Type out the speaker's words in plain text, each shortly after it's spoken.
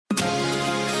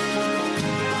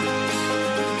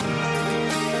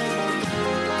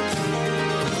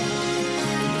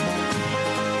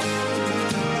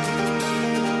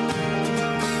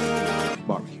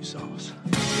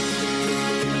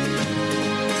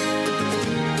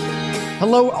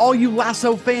Hello, all you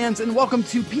Lasso fans, and welcome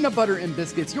to Peanut Butter and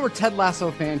Biscuits, your Ted Lasso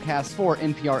fan cast for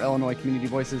NPR Illinois Community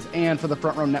Voices and for the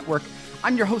Front Row Network.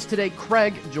 I'm your host today,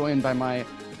 Craig, joined by my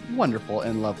wonderful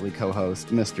and lovely co-host,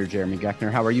 Mr. Jeremy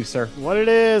Geckner. How are you, sir? What it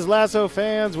is, Lasso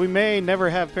fans, we may never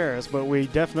have Paris, but we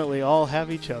definitely all have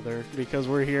each other because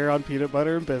we're here on Peanut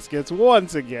Butter and Biscuits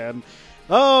once again.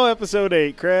 Oh, episode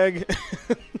 8, Craig.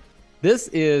 This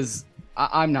is,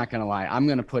 I'm not going to lie, I'm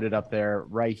going to put it up there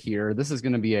right here. This is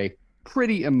going to be a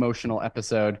pretty emotional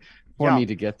episode for me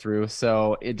to get through.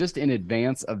 So just in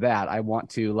advance of that, I want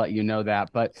to let you know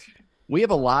that. But we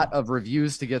have a lot of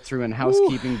reviews to get through in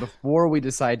housekeeping before we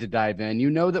decide to dive in. You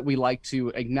know that we like to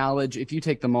acknowledge, if you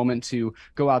take the moment to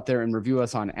go out there and review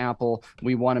us on Apple,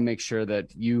 we want to make sure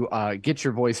that you get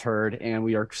your voice heard, and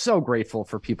we are so grateful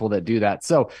for people that do that.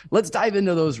 So let's dive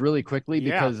into those really quickly,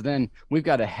 because then we've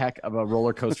got a heck of a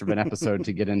roller coaster of an episode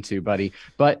to get into, buddy.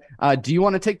 But do you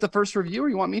want to take the first review, or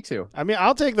you want me to? I mean,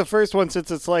 I'll take the first one since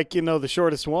it's like, you know, the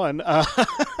shortest one.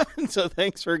 So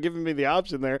thanks for giving me the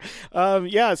option there.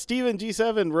 Steven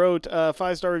G7 wrote a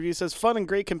 5-star review, says fun and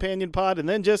great companion pod, and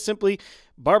then just simply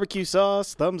barbecue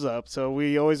sauce, thumbs up. So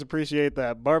we always appreciate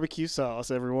that. Barbecue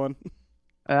sauce, everyone.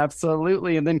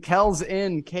 Absolutely. And then Kel's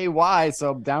in KY,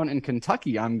 so down in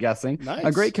Kentucky, I'm guessing. Nice.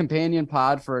 A great companion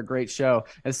pod for a great show.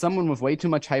 As someone with way too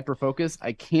much hyper-focus,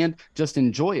 I can't just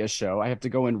enjoy a show. I have to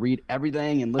go and read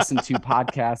everything and listen to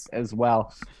podcasts as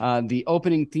well. The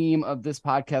opening theme of this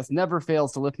podcast never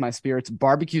fails to lift my spirits.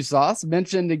 Barbecue sauce,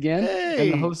 mentioned again.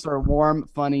 Hey. And the hosts are warm,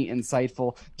 funny,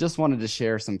 insightful. Just wanted to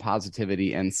share some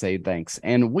positivity and say thanks.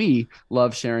 And we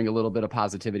love sharing a little bit of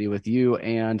positivity with you.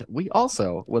 And we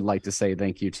also would like to say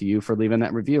thank you to you for leaving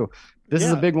that review. This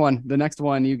is a big one. The next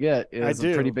one you get is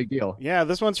a pretty big deal. Yeah,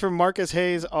 this one's from Marcus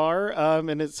Hayes R.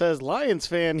 And it says, Lions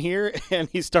fan here. And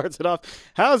he starts it off,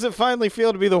 how does it finally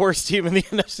feel to be the worst team in the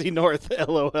NFC North?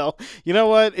 LOL. You know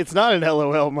what? It's not an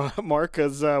LOL, Mark,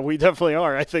 because we definitely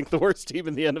are, I think, the worst team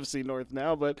in the NFC North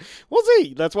now. But we'll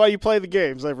see. That's why you play the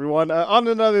games, everyone. On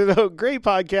another note, great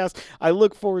podcast. I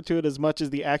look forward to it as much as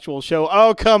the actual show.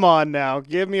 Oh, come on now.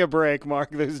 Give me a break,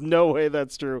 Mark. There's no way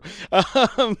that's true.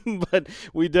 But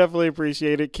we definitely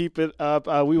appreciate it. Keep it up.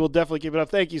 We will definitely keep it up.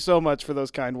 Thank you so much for those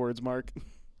kind words, Mark.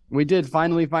 We did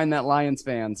finally find that Lions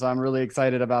fan, so I'm really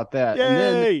excited about that.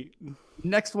 Yay! And then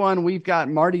next one, we've got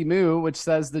Marty Moo, which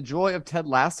says the joy of Ted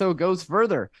Lasso goes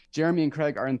further. Jeremy and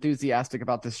Craig are enthusiastic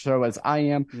about this show as I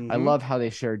am. I love how they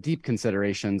share deep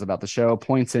considerations about the show,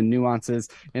 points and nuances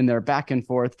in their back and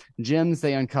forth. Gems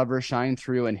they uncover shine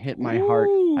through and hit my heart.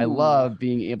 I love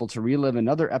being able to relive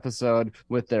another episode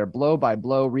with their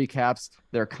blow-by-blow recaps.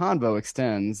 Their convo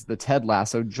extends the Ted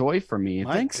Lasso joy for me.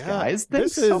 Thanks, guys.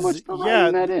 Thanks so much for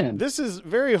writing that in. This is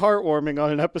very heartwarming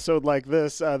on an episode like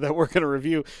this that we're going to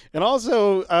review. And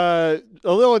also a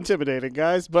little intimidating,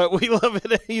 guys, but we love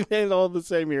it anything all the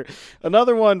same here.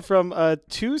 Another one from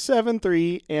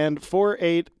 273 and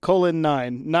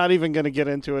 48:9. Not even going to get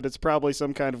into it. It's probably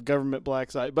some kind of government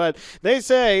black site. But they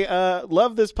say,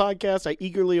 love this podcast. I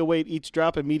eagerly await each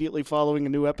drop immediately following a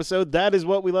new episode. That is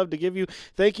what we love to give you.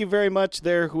 Thank you very much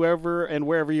there, whoever and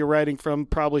wherever you're writing from,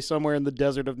 probably somewhere in the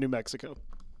desert of New Mexico.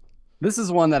 This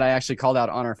is one that I actually called out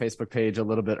on our Facebook page a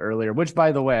little bit earlier, which,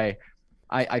 by the way,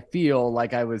 I feel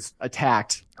like I was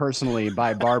attacked personally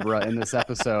by Barbara in this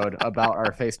episode about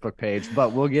our Facebook page,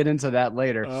 but we'll get into that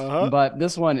later. But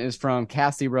this one is from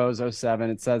Cassie Rose 07.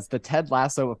 It says the Ted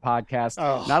Lasso of podcast.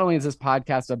 Not only is this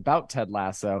podcast about Ted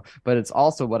Lasso, but it's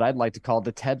also what I'd like to call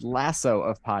the Ted Lasso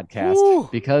of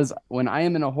podcast, because when I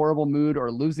am in a horrible mood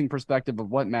or losing perspective of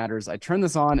what matters, I turn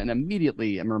this on and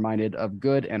immediately am reminded of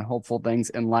good and hopeful things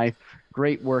in life.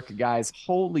 Great work, guys.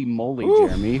 Holy moly,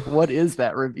 Jeremy. What is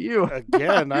that review?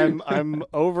 Again, I'm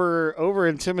over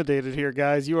intimidated here,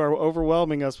 guys. You are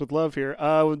overwhelming us with love here.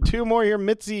 Two more here.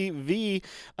 Mitzi V.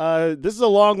 This is a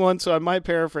long one, so I might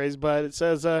paraphrase, but it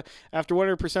says, after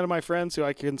 100% of my friends who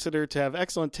I consider to have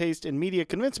excellent taste in media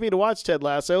convinced me to watch Ted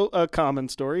Lasso, a common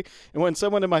story. And when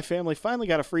someone in my family finally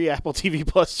got a free Apple TV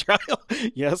Plus trial,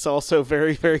 yes, also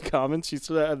very, very common.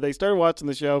 They started watching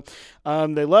the show.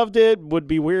 They loved it. Would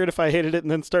be weird if I hated it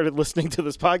and then started listening to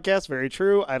this podcast. Very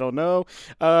true. I don't know.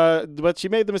 But she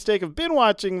made the mistake of binge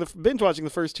watching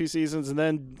the first 2 seasons and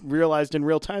then realized in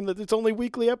real time that it's only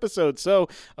weekly episodes. So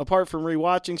apart from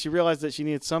rewatching, she realized that she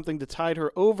needed something to tide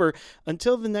her over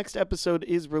until the next episode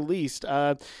is released.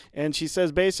 And she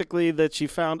says basically that she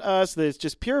found us, that it's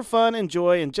just pure fun and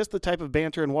joy and just the type of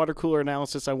banter and water cooler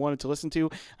analysis I wanted to listen to.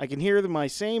 I can hear my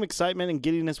same excitement and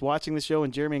giddiness watching the show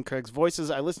in Jeremy and Craig's voices.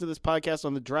 I listen to this podcast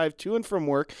on the drive to and from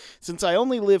work. Since I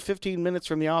only live 15 minutes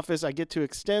from the office, I get to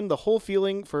extend the whole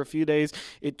feeling for a few days.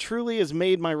 It truly has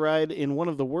made my ride in one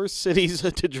of the worst cities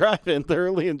to drive in.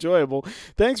 Thoroughly enjoyable.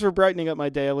 Thanks for brightening up my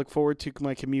day. I look forward to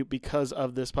my commute because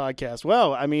of this podcast.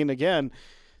 Well, I mean, again,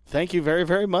 thank you very,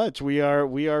 very much. We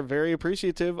are very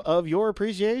appreciative of your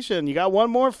appreciation. You got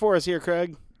one more for us here,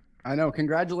 Craig. I know.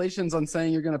 Congratulations on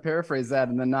saying you're going to paraphrase that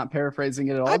and then not paraphrasing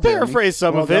it at all. I paraphrased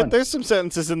some of it. There's some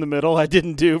sentences in the middle I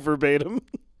didn't do verbatim.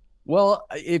 Well,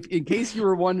 if in case you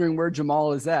were wondering where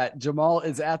Jamal is at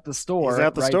the store. He's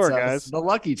at the store, guys. The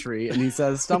Lucky Tree. And he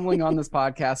says, stumbling on this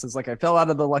podcast is like I fell out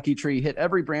of the Lucky Tree, hit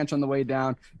every branch on the way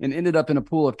down, and ended up in a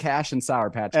pool of cash and Sour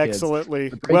Patch Kids.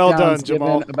 Excellently. Well done,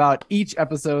 Jamal. About each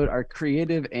episode are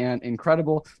creative and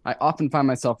incredible. I often find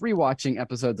myself rewatching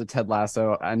episodes of Ted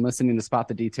Lasso. I'm listening to spot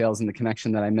the details and the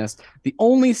connection that I missed. The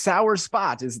only sour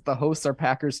spot is that the hosts are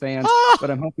Packers fans, but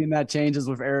I'm hoping that changes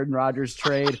with Aaron Rodgers'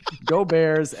 trade. Go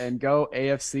Bears and go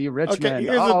AFC Richmond.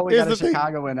 Okay, we got a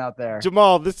Chicago win out there.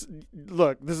 Jamal, this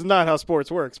is not how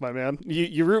sports works, my man.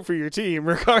 You root for your team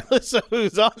regardless of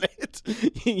who's on it.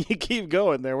 You keep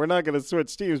going there. We're not going to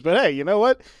switch teams, but hey, you know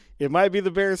what? It might be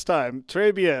the Bears' time.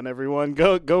 Très bien, everyone.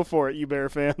 Go for it, you Bear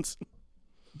fans.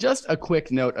 Just a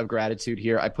quick note of gratitude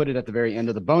here. I put it at the very end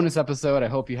of the bonus episode. I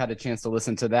hope you had a chance to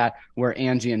listen to that, where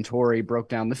Angie and Tori broke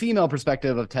down the female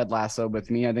perspective of Ted Lasso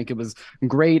with me. I think it was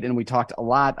great, and we talked a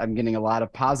lot. I'm getting a lot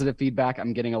of positive feedback.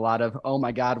 I'm getting a lot of, oh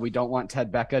my God, we don't want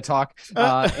Ted Becca talk.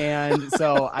 And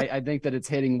so I think that it's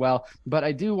hitting well. But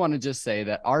I do want to just say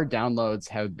that our downloads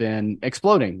have been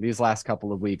exploding these last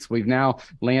couple of weeks. We've now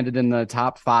landed in the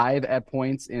top 5 at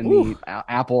points in the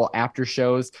Apple After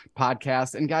Shows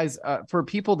podcast. And guys, for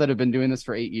people that have been doing this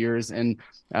for 8 years, and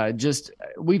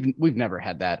we've never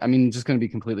had that. I mean, just going to be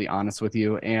completely honest with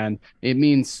you, and it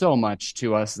means so much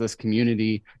to us, this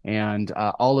community, and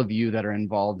all of you that are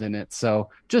involved in it. So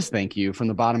just thank you from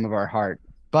the bottom of our heart.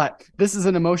 But this is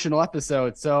an emotional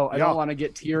episode, so I don't want to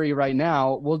get teary right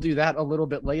now. We'll do that a little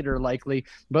bit later, likely.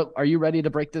 But are you ready to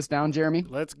break this down, Jeremy?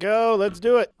 Let's go. Let's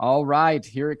do it. All right,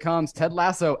 here it comes. Ted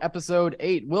Lasso, episode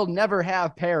 8. We'll never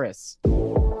have Paris.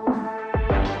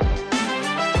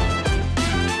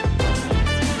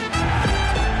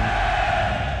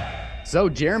 So,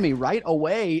 Jeremy, right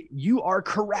away, you are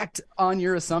correct on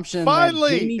your assumption that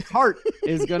Jamie Tart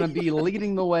is going to be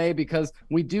leading the way, because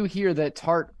we do hear that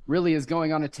Tart really is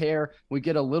going on a tear. We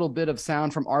get a little bit of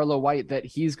sound from Arlo White that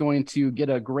he's going to get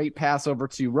a great pass over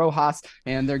to Rojas,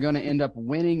 and they're going to end up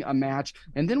winning a match.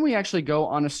 And then we actually go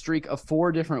on a streak of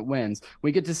 4 different wins.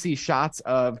 We get to see shots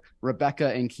of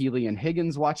Rebecca and Keely and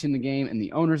Higgins watching the game in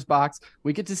the owner's box.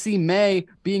 We get to see May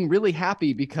being really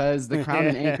happy because the Crown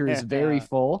and Anchor is very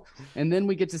full. And then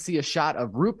we get to see a shot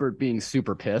of Rupert being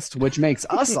super pissed, which makes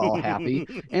us all happy.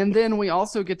 And then we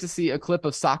also get to see a clip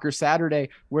of Soccer Saturday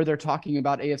where they're talking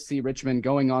about AFC Richmond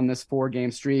going on this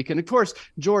 4-game streak. And of course,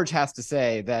 George has to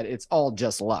say that it's all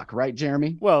just luck, right,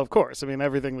 Jeremy? Well, of course. I mean,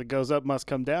 everything that goes up must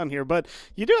come down here. But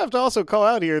you do have to also call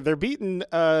out here, they're beaten.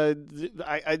 I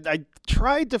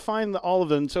tried to find all of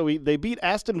them. So they beat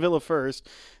Aston Villa first.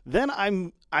 Then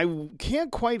I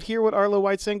can't quite hear what Arlo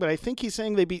White's saying, but I think he's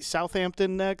saying they beat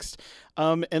Southampton next.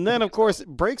 And then, of course, it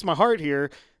breaks my heart here.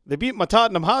 They beat my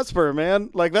Tottenham Hotspur, man.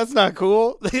 Like, that's not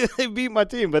cool. They beat my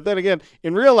team. But then again,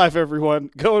 in real life, everyone,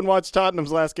 go and watch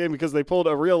Tottenham's last game, because they pulled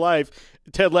a real life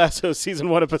Ted Lasso season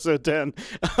 1, episode 10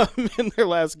 in their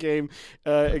last game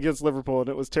against Liverpool, and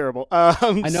it was terrible.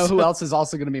 I know who else is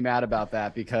also going to be mad about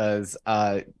that, because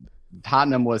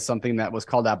Tottenham was something that was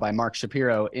called out by Mark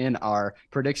Shapiro in our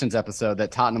predictions episode,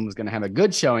 that Tottenham was going to have a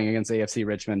good showing against AFC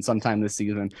Richmond sometime this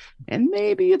season. And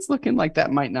maybe it's looking like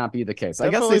that might not be the case.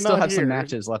 Definitely, I guess they still have some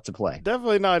matches left to play.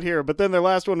 Definitely not here. But then their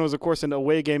last one was, of course, an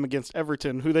away game against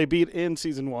Everton, who they beat in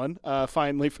season 1,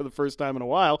 finally, for the first time in a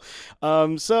while.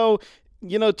 So,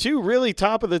 you know, 2 really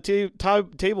top of the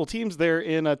table teams there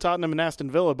in Tottenham and Aston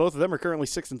Villa. Both of them are currently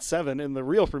 6 and 7 in the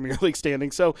real Premier League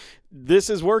standing. So this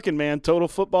is working, man. Total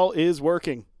football is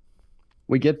working.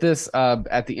 We get this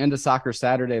at the end of Soccer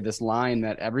Saturday, this line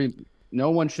that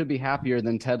no one should be happier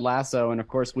than Ted Lasso. And of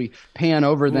course, we pan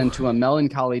over then to a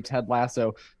melancholy Ted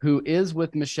Lasso, who is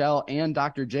with Michelle and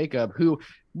Dr. Jacob, who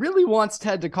really wants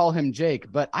Ted to call him Jake,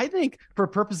 but I think for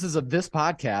purposes of this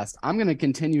podcast, I'm going to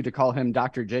continue to call him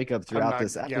Dr. Jacob throughout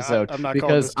this episode,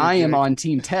 because I am on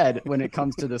Team Ted when it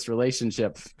comes to this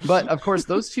relationship. But of course,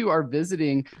 those two are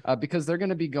visiting because they're going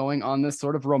to be going on this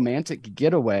sort of romantic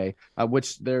getaway,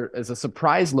 which there is a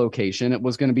surprise location. It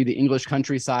was going to be the English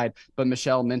countryside, but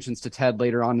Michelle mentions to Ted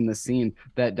later on in the scene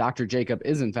that Dr. Jacob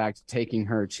is in fact taking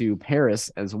her to Paris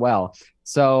as well.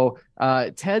 So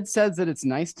Ted says that it's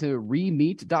nice to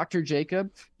re-meet Dr.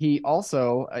 Jacob. He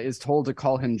also is told to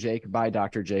call him Jake by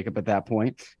Dr. Jacob at that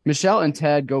point. Michelle and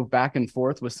Ted go back and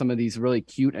forth with some of these really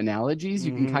cute analogies.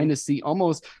 You can kind of see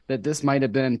almost that this might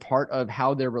have been part of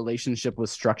how their relationship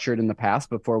was structured in the past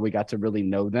before we got to really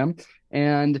know them.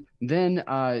 And then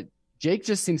Jake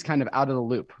just seems kind of out of the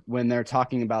loop when they're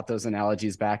talking about those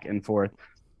analogies back and forth.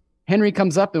 Henry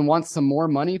comes up and wants some more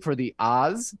money for the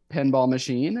Oz pinball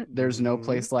machine. There's no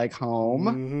place like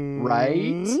home,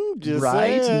 right? Just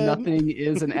Right. saying. Nothing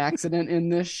is an accident in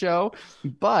this show.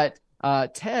 But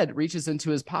Ted reaches into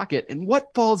his pocket, and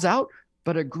what falls out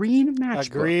but a green matchbook? A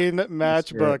green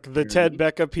matchbook. The Ted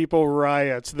Becca people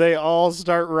riot. They all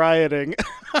start rioting.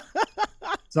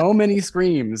 So many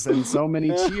screams and so many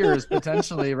cheers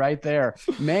potentially right there.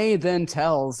 May then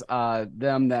tells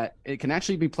them that it can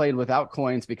actually be played without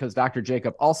coins because Dr.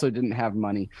 Jacob also didn't have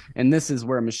money. And this is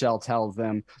where Michelle tells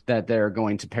them that they're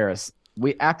going to Paris.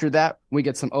 After that, we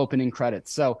get some opening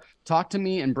credits. So talk to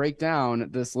me and break down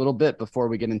this little bit before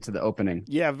we get into the opening.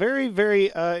 Yeah, very,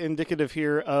 very indicative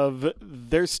here of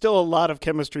there's still a lot of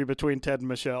chemistry between Ted and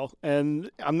Michelle. And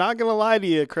I'm not going to lie to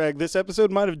you, Craig, this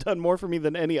episode might have done more for me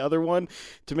than any other one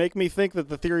to make me think that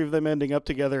the theory of them ending up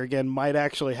together again might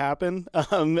actually happen.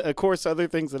 Of course, other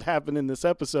things that happen in this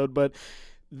episode, but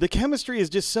the chemistry is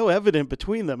just so evident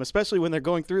between them, especially when they're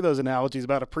going through those analogies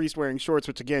about a priest wearing shorts,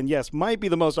 which, again, yes, might be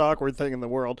the most awkward thing in the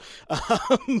world.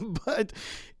 But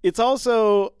it's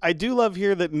also, I do love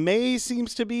here that May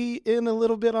seems to be in a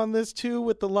little bit on this, too,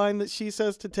 with the line that she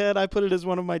says to Ted. I put it as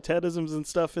one of my Tedisms and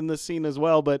stuff in this scene as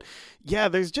well. But, yeah,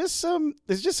 there's just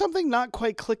something not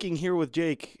quite clicking here with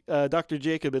Jake, Dr.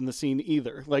 Jacob in the scene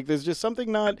either. Like, there's just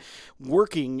something not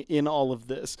working in all of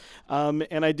this.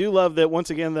 And I do love that, once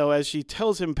again, though, as she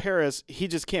tells him Paris, he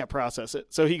just can't process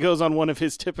it. So he goes on one of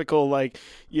his typical, like,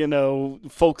 you know,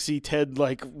 folksy Ted,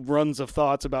 like, runs of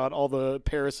thoughts about all the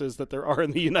Parises that there are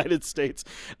in the United States.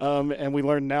 And we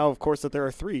learn now, of course, that there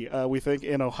are 3, we think,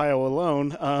 in Ohio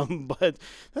alone. But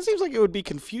that seems like it would be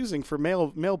confusing for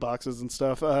mailboxes and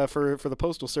stuff for the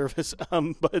Postal Service.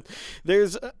 But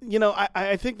there's, you know,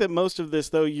 I think that most of this,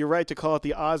 though, you're right to call it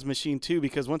the Oz machine, too,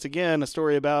 because once again, a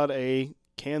story about a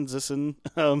Kansasan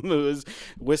who is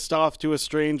whisked off to a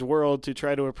strange world to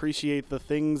try to appreciate the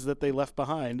things that they left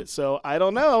behind. So I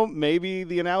don't know. Maybe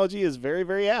the analogy is very,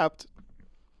 very apt.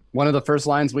 One of the first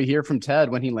lines we hear from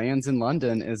Ted when he lands in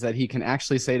London is that he can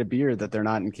actually say to Beard that they're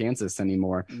not in Kansas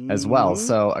anymore as well.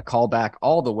 So a callback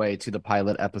all the way to the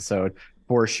pilot episode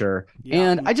for sure. Yeah.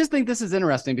 And I just think this is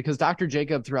interesting because Dr.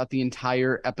 Jacob throughout the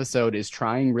entire episode is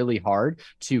trying really hard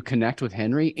to connect with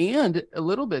Henry and a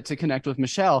little bit to connect with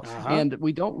Michelle. And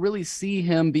we don't really see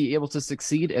him be able to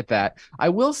succeed at that. I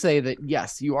will say that,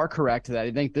 yes, you are correct that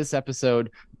I think this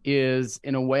episode is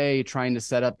in a way trying to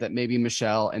set up that maybe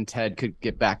Michelle and Ted could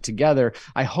get back together.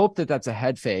 I hope that that's a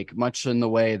head fake, much in the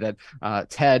way that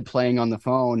Ted playing on the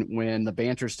phone when the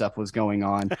banter stuff was going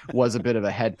on was a bit of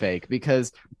a head fake,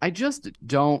 because I just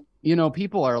don't, you know,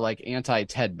 people are like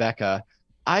anti-Ted Becca.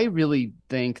 I really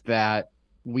think that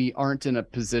we aren't in a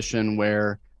position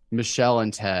where Michelle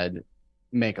and Ted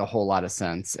make a whole lot of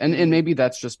sense. And maybe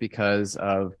that's just because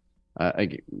of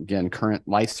again, current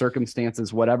life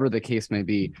circumstances, whatever the case may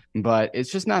be, but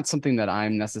it's just not something that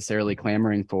I'm necessarily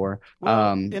clamoring for.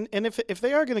 Well, and if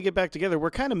they are going to get back together,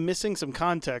 we're kind of missing some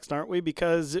context, aren't we?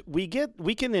 Because we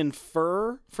can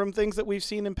infer from things that we've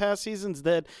seen in past seasons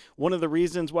that one of the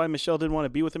reasons why Michelle didn't want to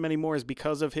be with him anymore is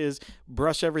because of his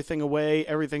brush everything away,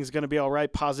 everything's going to be all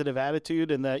right, positive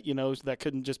attitude, and that, you know, that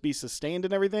couldn't just be sustained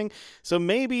and everything. So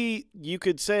maybe you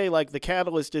could say like the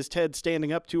catalyst is Ted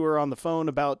standing up to her on the phone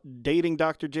about dating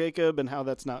Dr. Jacob and how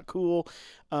that's not cool.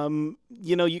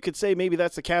 You know, you could say maybe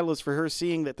that's the catalyst for her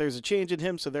seeing that there's a change in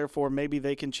him, so therefore maybe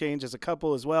they can change as a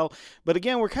couple as well. But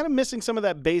again, we're kind of missing some of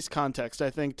that base context,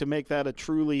 I think, to make that a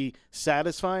truly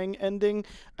satisfying ending.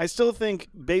 I still think,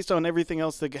 based on everything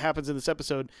else that happens in this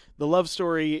episode, the love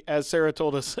story, as Sarah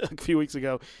told us a few weeks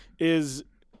ago, is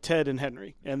Ted and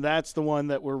Henry, and that's the one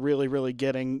that we're really, really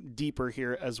getting deeper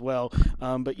here as well.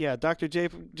 But yeah, Dr.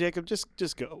 Jacob,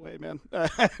 just go away, man.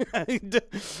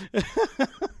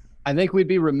 I think we'd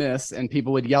be remiss and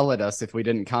people would yell at us if we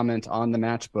didn't comment on the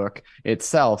matchbook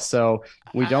itself. So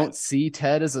we don't see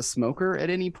Ted as a smoker at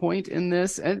any point in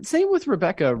this. And same with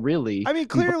Rebecca, really. I mean,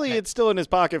 clearly it's still in his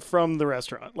pocket from the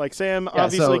restaurant. Like Sam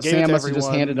obviously gave Sam it to must everyone. have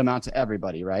just handed them out to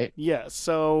everybody, right? Yeah,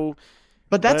 so...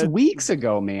 But that's weeks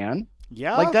ago, man.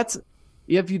 Yeah. Like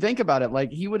if you think about it,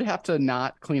 like he would have to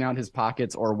not clean out his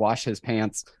pockets or wash his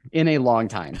pants in a long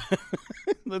time.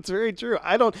 That's very true.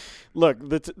 I don't look.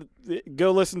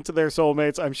 Go listen to their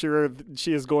soulmates. I'm sure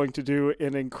she is going to do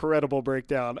an incredible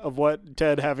breakdown of what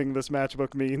Ted having this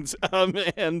matchbook means,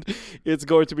 and it's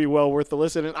going to be well worth the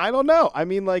listen. And I don't know. I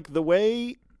mean, like the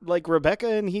way like Rebecca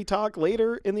and he talk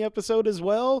later in the episode as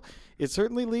well, it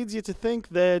certainly leads you to think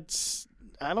that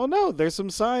I don't know. There's some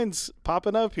signs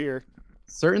popping up here.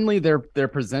 Certainly they're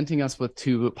presenting us with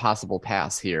two possible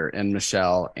paths here in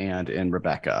Michelle and in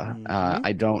Rebecca.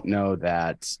 I don't know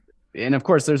that, and of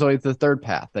course there's always the third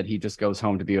path that he just goes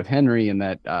home to be with Henry and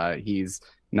that he's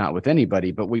not with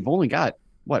anybody. But we've only got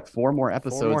what, four more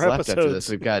episodes left after this.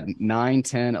 We've got 9,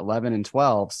 10, 11, and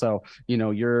 12. So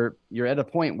you're at a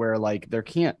point where like there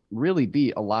can't really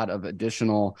be a lot of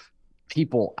additional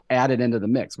people added into the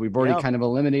mix. We've already kind of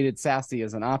eliminated Sassy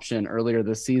as an option earlier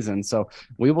this season. So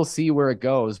we will see where it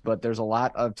goes, but there's a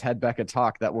lot of Ted Becca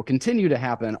talk that will continue to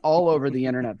happen all over the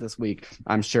internet this week,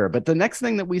 I'm sure. But the next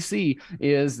thing that we see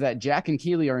is that Jack and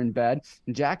Keely are in bed.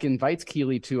 Jack invites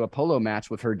Keely to a polo match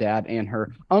with her dad and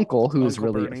her uncle, who is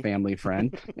really Bernie, a family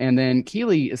friend. And then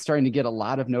Keely is starting to get a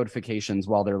lot of notifications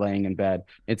while they're laying in bed.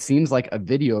 It seems like a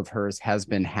video of hers has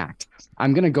been hacked.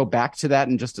 I'm going to go back to that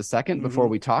in just a second before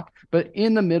we talk, but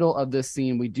in the middle of this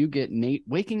scene, we do get Nate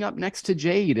waking up next to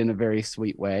Jade in a very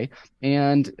sweet way.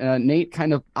 And Nate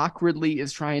kind of awkwardly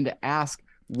is trying to ask,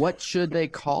 what should they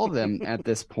call them at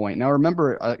this point? Now,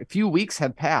 remember, a few weeks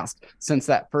have passed since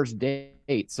that first date.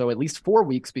 So at least 4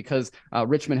 weeks, because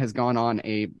Richmond has gone on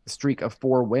a streak of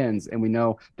 4 wins. And we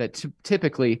know that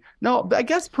typically, no, I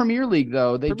guess Premier League,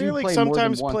 though, they Premier do League play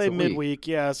sometimes more than play once midweek.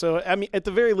 Yeah. So, I mean, at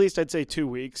the very least, I'd say 2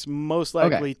 weeks, most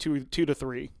likely 2 to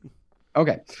 3.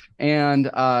 Okay.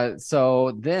 And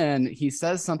so then he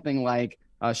says something like,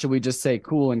 should we just say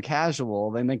cool and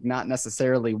casual? They think not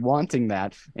necessarily wanting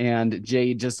that. And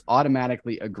Jade just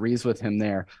automatically agrees with him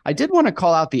there. I did want to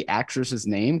call out the actress's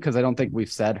name because I don't think we've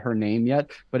said her name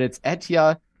yet, but it's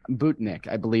Etya Butnick,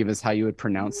 I believe is how you would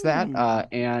pronounce that.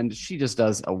 And she just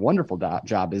does a wonderful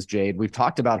job as Jade. We've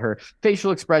talked about her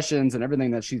facial expressions and everything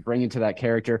that she's bringing to that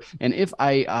character. And if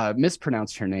I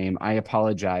mispronounced her name, I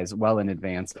apologize well in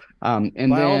advance. And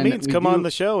by all means, come on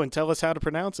the show and tell us how to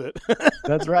pronounce it.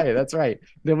 That's right. That's right.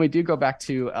 Then we do go back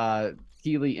to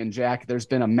Keely and Jack. There's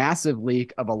been a massive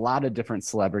leak of a lot of different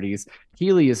celebrities.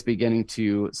 Keely is beginning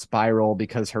to spiral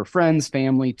because her friends,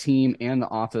 family, team, and the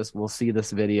office will see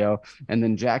this video. And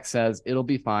then Jack says it'll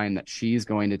be fine, that she's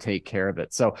going to take care of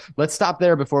it. So let's stop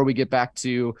there before we get back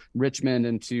to Richmond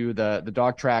and to the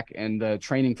dog track and the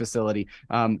training facility.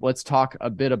 Let's talk a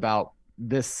bit about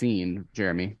this scene,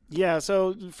 Jeremy. Yeah,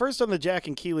 so first on the Jack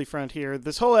and Keely front here,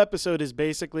 this whole episode is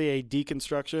basically a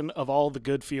deconstruction of all the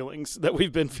good feelings that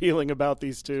we've been feeling about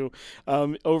these two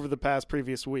over the past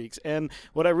previous weeks. And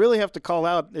what I really have to call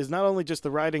out is not only just the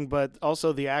writing, but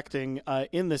also the acting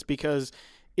in this, because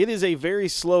it is a very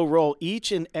slow roll.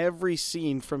 Each and every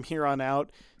scene from here on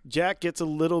out, Jack gets a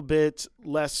little bit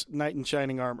less knight in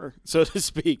shining armor, so to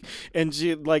speak. And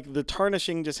she, like, the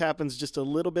tarnishing just happens just a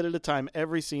little bit at a time.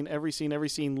 Every scene.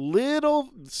 Little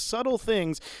subtle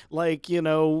things like,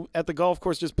 at the golf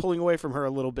course just pulling away from her a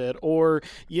little bit. Or,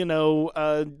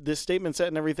 the statement set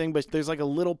and everything, but there's like a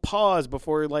little pause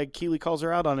before like Keely calls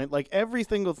her out on it. Like every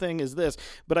single thing is this.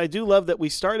 But I do love that we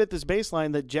start at this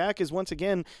baseline that Jack is once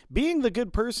again being the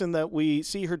good person that we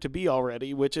see her to be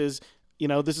already, which is,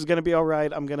 this is going to be all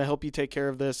right. I'm going to help you take care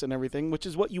of this and everything, which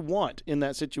is what you want in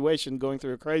that situation going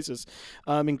through a crisis.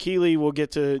 And Keely, we'll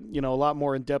get to, a lot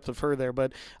more in depth of her there.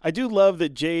 But I do love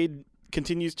that Jade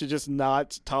continues to just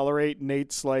not tolerate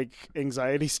Nate's like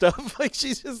anxiety stuff. Like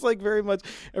she's just like very much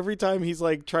every time he's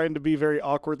like trying to be very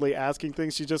awkwardly asking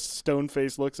things, she just stone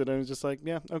face looks at him and is just like,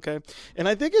 yeah, okay. And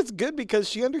I think it's good because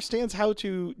she understands how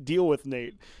to deal with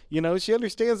Nate. She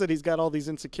understands that he's got all these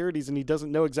insecurities and he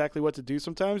doesn't know exactly what to do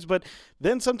sometimes, but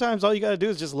then sometimes all you got to do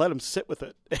is just let him sit with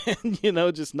it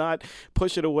and, just not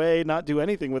push it away, not do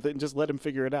anything with it and just let him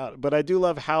figure it out. But I do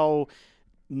love how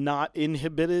not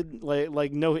inhibited,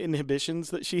 like no inhibitions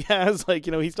that she has. Like,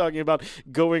 he's talking about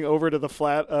going over to the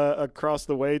flat across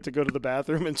the way to go to the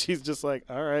bathroom, and she's just like,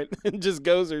 all right, and just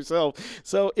goes herself.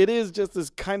 So it is just this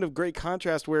kind of great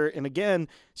contrast where, and again,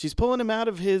 she's pulling him out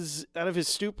of his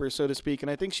stupor, so to speak,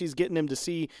 and I think she's getting him to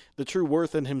see the true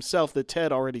worth in himself that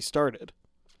Ted already started.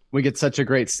 we get such a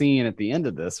great scene at the end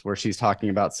of this where she's talking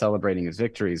about celebrating his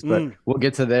victories, but Mm. we'll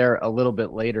get to there a little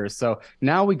bit later. So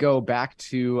now we go back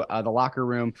to the locker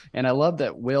room, and I love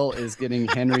that Will is getting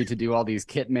Henry to do all these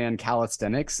Kitman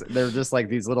calisthenics. They're just like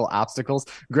these little obstacles.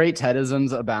 Great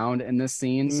Tedisms abound in this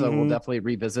scene, so we'll definitely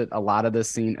revisit a lot of this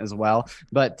scene as well.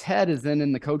 But Ted is then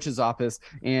in the coach's office,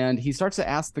 and he starts to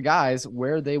ask the guys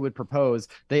where they would propose.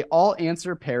 They all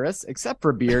answer Paris, except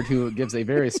for Beard, who gives a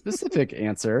very specific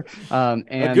answer. And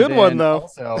A good one, though.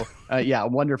 Also, yeah,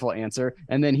 wonderful answer.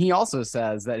 And then he also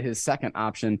says that his second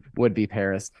option would be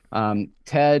Paris.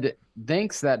 Ted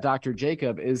thinks that Dr.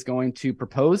 Jacob is going to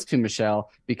propose to Michelle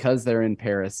because they're in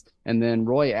Paris. And then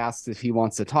Roy asks if he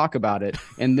wants to talk about it.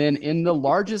 And then in the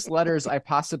largest letters I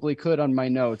possibly could on my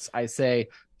notes, I say,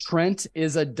 Trent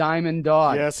is a diamond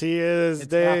dog. Yes, he is.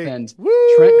 It's happened. Woo!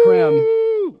 Trent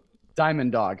Krim,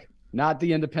 diamond dog, not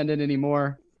the Independent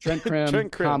anymore. Trent Krim,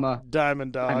 comma,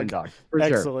 Diamond Dog. Diamond Dog.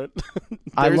 Excellent. Sure.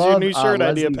 There's your new shirt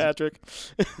idea, Patrick.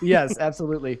 Yes,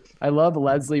 absolutely. I love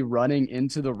Leslie running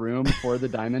into the room for the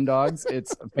Diamond Dogs.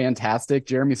 It's fantastic.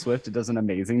 Jeremy Swift does an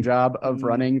amazing job of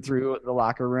running through the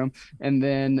locker room. And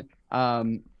then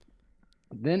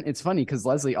it's funny because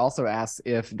Leslie also asks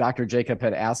if Dr. Jacob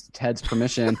had asked Ted's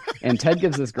permission, and Ted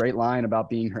gives this great line about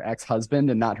being her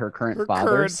ex-husband and not her current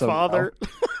father. Father.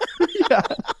 Yeah.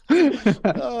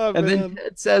 Oh, and then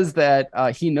Ted says that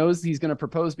he knows he's going to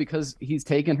propose because he's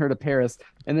taken her to Paris.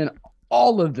 And then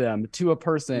all of them, to a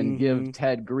person, give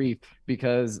Ted grief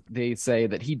because they say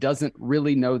that he doesn't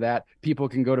really know that people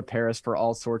can go to Paris for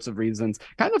all sorts of reasons,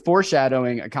 kind of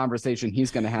foreshadowing a conversation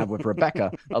he's going to have with Rebecca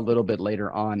a little bit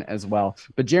later on as well.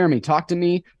 But Jeremy, talk to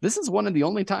me. This is one of the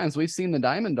only times we've seen the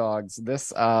Diamond Dogs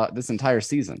this entire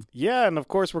season. Yeah, and of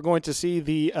course we're going to see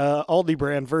the Aldi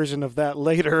brand version of that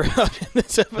later in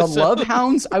this episode. The Love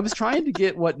Hounds? I was trying to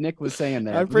get what Nick was saying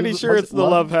there. I'm pretty sure it's the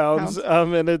Love Hounds?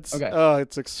 And it's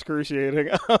it's excruciating.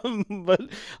 But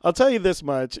I'll tell you this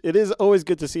much. It is always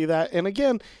good to see that. And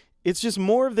again, it's just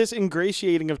more of this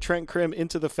ingratiating of Trent Krim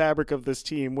into the fabric of this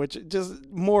team, which just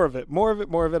more of it.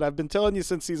 I've been telling you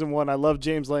since season 1, I love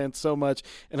James Lance so much,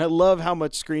 and I love how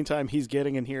much screen time he's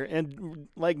getting in here. And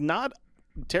like not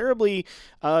terribly,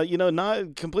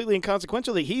 not completely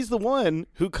inconsequentially, he's the one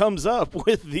who comes up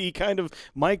with the kind of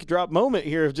mic drop moment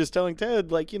here of just telling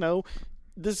Ted, like,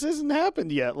 this hasn't happened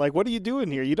yet. Like, what are you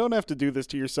doing here? You don't have to do this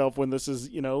to yourself when this is,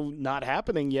 not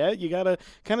happening yet. You got to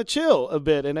kind of chill a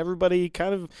bit, and everybody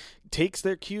kind of takes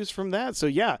their cues from that. So,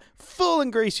 yeah, full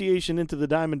ingratiation into the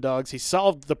Diamond Dogs. He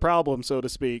solved the problem, so to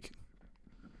speak.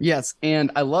 Yes,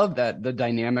 and I love that the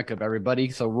dynamic of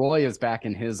everybody. So Roy is back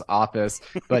in his office,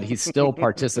 but he's still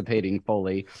participating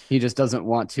fully. He just doesn't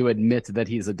want to admit that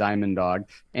he's a Diamond Dog.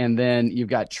 And then you've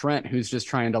got Trent, who's just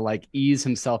trying to like ease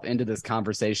himself into this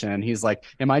conversation. And he's like,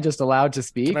 "Am I just allowed to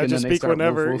speak?" And then they start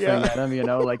woofing at him,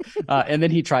 and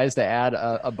then he tries to add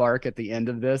a bark at the end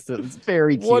of this. It's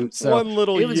very cute.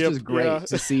 It was just great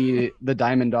to see the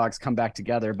Diamond Dogs come back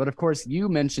together. But of course, you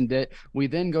mentioned it. We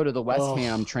then go to the West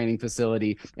Ham training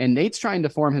facility. And Nate's trying to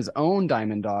form his own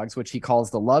Diamond Dogs, which he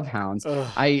calls the Love Hounds.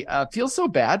 I feel so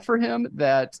bad for him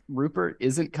that Rupert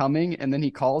isn't coming. And then he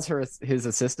calls her his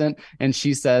assistant, and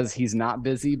she says he's not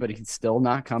busy, but he's still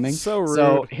not coming. So rude.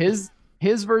 So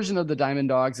his version of the Diamond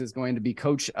Dogs is going to be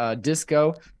Coach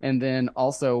Disco, and then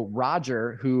also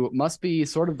Roger, who must be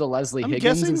sort of the Leslie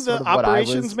Higgins. I'm guessing the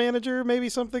operations manager, maybe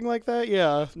something like that.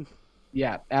 Yeah.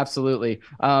 Yeah, absolutely.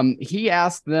 He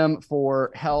asked them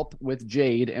for help with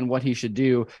Jade and what he should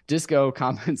do. Disco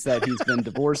comments that he's been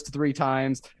divorced 3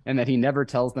 times and that he never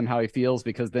tells them how he feels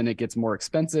because then it gets more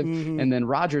expensive. And then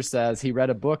Roger says he read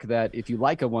a book that if you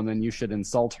like a woman, you should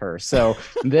insult her. So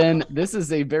then this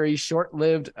is a very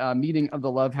short-lived meeting of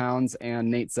the Love Hounds, and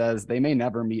Nate says they may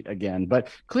never meet again. But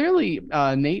clearly,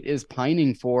 Nate is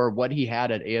pining for what he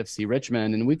had at AFC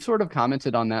Richmond, and we've sort of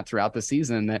commented on that throughout the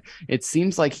season, that it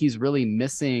seems like he's really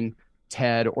missing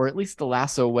Ted, or at least the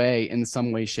Lasso way, in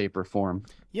some way, shape, or form.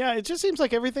 Yeah, it just seems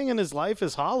like everything in his life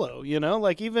is hollow,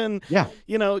 like even,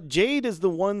 Jade is the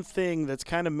one thing that's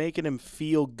kind of making him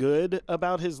feel good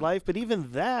about his life. But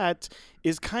even that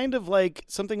is kind of like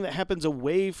something that happens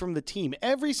away from the team.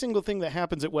 Every single thing that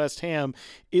happens at West Ham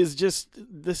is just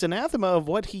this anathema of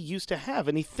what he used to have.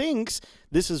 And he thinks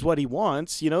this is what he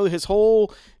wants. His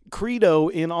whole credo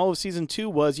in all of season 2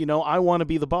 was, I want to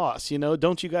be the boss.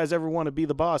 Don't you guys ever want to be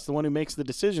the boss? The one who makes the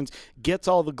decisions gets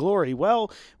all the glory.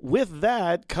 Well, with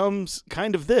that, that comes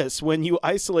kind of this: when you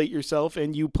isolate yourself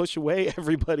and you push away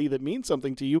everybody that means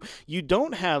something to you, you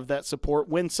don't have that support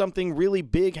when something really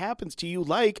big happens to you,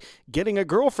 like getting a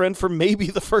girlfriend for maybe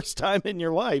the first time in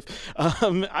your life.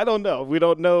 I don't know. We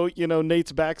don't know,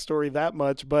 Nate's backstory that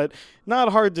much, but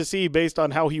not hard to see based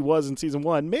on how he was in season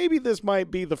 1. Maybe this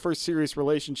might be the first serious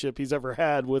relationship he's ever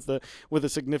had with a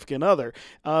significant other.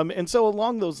 And so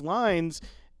along those lines,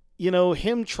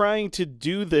 him trying to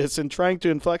do this and trying to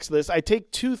inflect this, I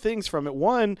take two things from it.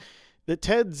 One, that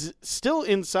Ted's still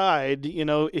inside,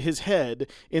 his head,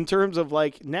 in terms of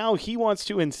like, now he wants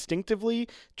to instinctively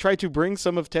try to bring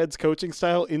some of Ted's coaching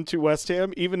style into West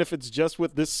Ham, even if it's just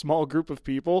with this small group of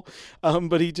people.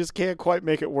 But he just can't quite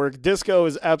make it work. Disco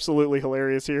is absolutely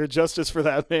hilarious here. Justice for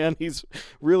that man. He's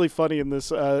really funny in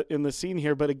this scene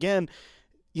here. But again,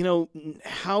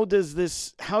 how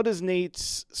does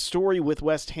Nate's story with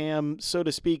West Ham, so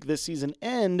to speak, this season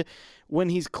end when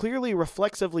he's clearly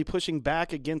reflexively pushing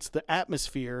back against the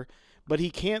atmosphere, but he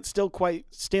can't still quite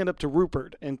stand up to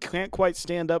Rupert and can't quite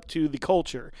stand up to the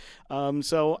culture?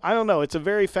 So I don't know. It's a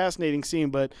very fascinating scene,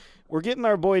 but we're getting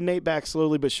our boy Nate back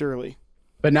slowly but surely.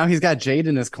 But now he's got Jade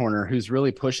in his corner, who's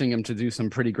really pushing him to do some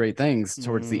pretty great things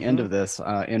towards the end of this,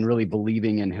 and really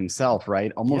believing in himself,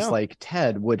 right? Almost like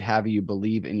Ted would have you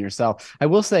believe in yourself. I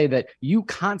will say that you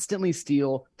constantly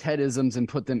steal Tedisms and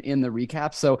put them in the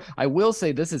recap. So I will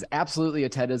say this is absolutely a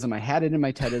Tedism. I had it in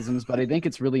my Tedisms, but I think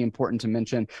it's really important to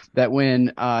mention that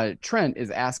when Trent is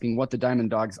asking what the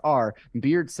Diamond Dogs are,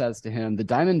 Beard says to him, the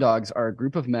Diamond Dogs are a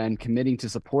group of men committing to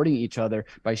supporting each other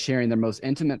by sharing their most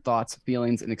intimate thoughts,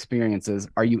 feelings, and experiences.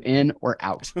 Are you in or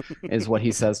out? Is what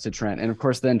he says to Trent. And of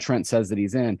course, then Trent says that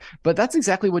he's in. But that's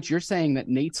exactly what you're saying that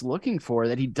Nate's looking for,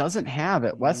 that he doesn't have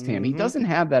at West Ham. He doesn't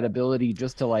have that ability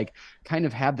just to like kind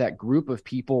of have that group of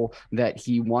people that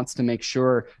he wants to make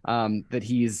sure that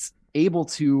he's able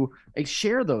to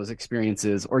share those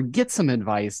experiences or get some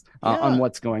advice on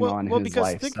what's going on in his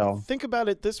life. Think about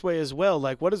it this way as well.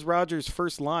 Like, what is Roger's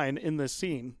first line in this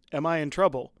scene? Am I in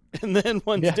trouble? And then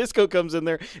once Disco comes in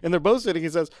there and they're both sitting, he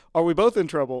says, are we both in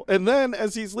trouble? And then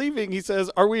as he's leaving, he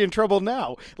says, are we in trouble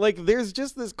now? Like, there's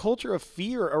just this culture of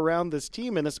fear around this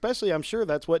team. And especially, I'm sure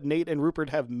that's what Nate and Rupert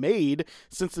have made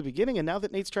since the beginning. And now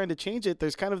that Nate's trying to change it,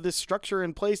 there's kind of this structure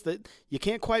in place that you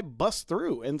can't quite bust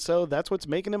through. And so that's what's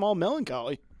making him all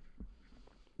melancholy.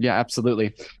 Yeah,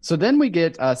 absolutely. So then we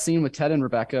get a scene with Ted and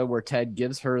Rebecca where Ted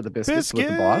gives her the biscuits with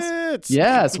the boss.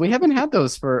 Yes, we haven't had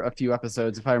those for a few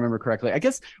episodes, if I remember correctly. I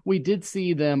guess we did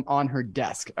see them on her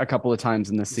desk a couple of times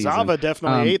in this season. Zava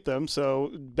definitely ate them, so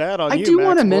bad on you, I do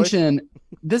want to boy. mention,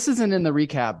 this isn't in the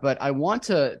recap, but I want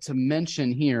to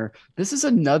mention here, this is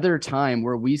another time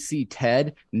where we see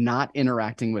Ted not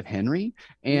interacting with Henry.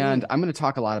 And I'm going to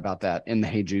talk a lot about that in the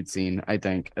Hey Jude scene, I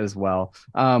think, as well.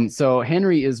 So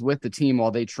Henry is with the team while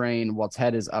they train, while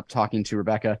Ted is up talking to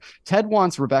Rebecca. Ted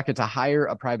wants Rebecca to hire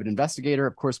a private investigator.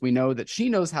 Of course, we know that she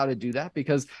knows how to do that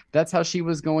because that's how she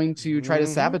was going to try to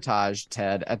sabotage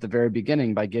Ted at the very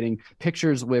beginning by getting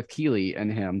pictures with Keeley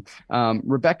and him.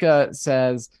 Rebecca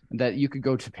says that you could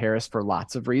go to Paris for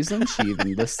lots of reasons. She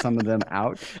even lists some of them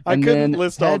out. I couldn't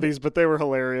list all these, but they were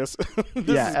hilarious.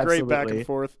 This is great back and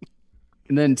forth.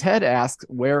 And then Ted asks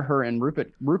where her and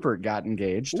Rupert got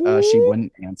engaged. She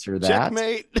wouldn't answer that.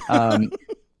 Checkmate.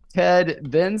 Ted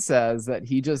then says that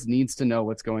he just needs to know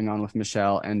what's going on with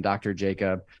Michelle and Dr.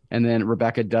 Jacob. And then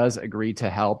Rebecca does agree to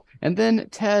help. And then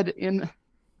Ted, in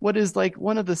what is like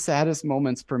one of the saddest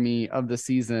moments for me of the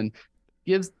season,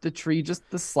 gives the tree just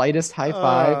the slightest high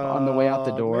five on the way out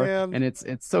the door. Man. And it's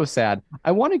so sad.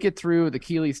 I want to get through the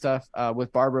Keeley stuff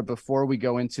with Barbara before we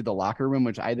go into the locker room,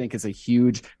 which I think is a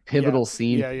huge pivotal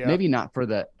scene. Maybe not for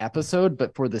the episode,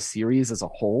 but for the series as a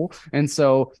whole. And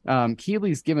so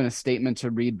Keeley's given a statement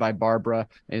to read by Barbara.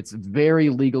 It's very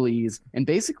legalese and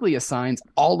basically assigns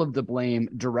all of the blame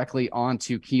directly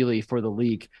onto Keeley for the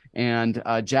leak. And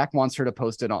Jack wants her to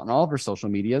post it on all of her social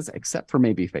medias, except for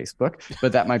maybe Facebook,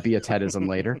 but that might be a Tedism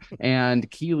later. And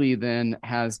Keeley then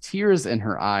has tears in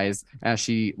her eyes as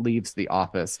she leaves the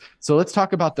office. So let's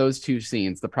talk about those two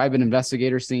scenes, the private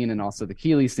investigator scene and also the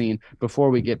Keeley scene, before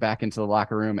we get back into the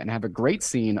locker room and have a great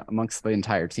scene amongst the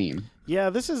entire team. Yeah,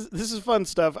 this is fun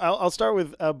stuff. I'll start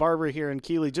with Barbara here and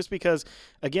Keeley, just because,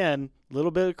 again,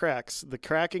 little bit of cracks. The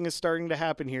cracking is starting to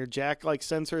happen here. Jack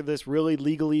sends her this really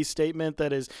legalese statement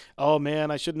that is, oh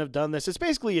man, I shouldn't have done this. It's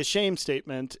basically a shame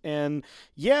statement. And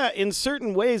yeah, in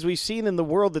certain ways we've seen in the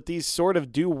world that these sort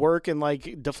of do work in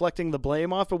deflecting the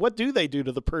blame off, but what do they do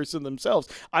to the person themselves?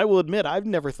 I will admit, I've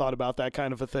never thought about that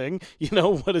kind of a thing.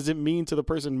 What does it mean to the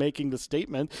person making the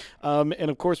statement? And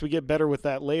of course we get better with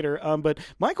that later. But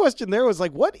my question there was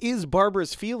like, what is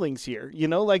Barbara's feelings here? You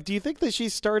know, like, do you think that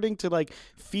she's starting to like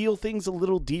feel things a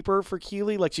little deeper for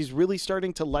Keely? Like she's really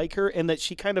starting to like her, and that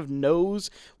she kind of knows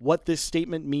what this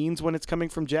statement means when it's coming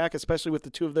from Jack, especially with the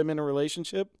two of them in a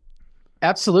relationship?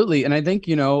 Absolutely. And I think,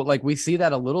 like we see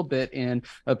that a little bit in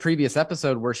a previous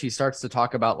episode where she starts to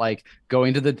talk about like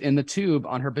going to in the tube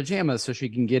on her pajamas so she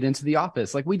can get into the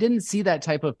office. Like we didn't see that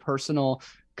type of personal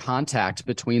contact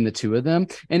between the two of them.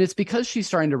 And it's because she's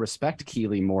starting to respect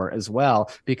Keely more as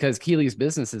well, because Keely's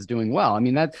business is doing well. I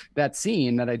mean, that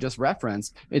scene that I just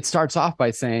referenced, it starts off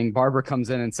by saying Barbara comes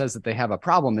in and says that they have a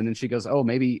problem. And then she goes, oh,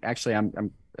 maybe actually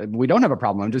we don't have a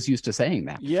problem. I'm just used to saying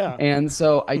that. Yeah. And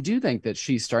so I do think that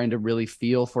she's starting to really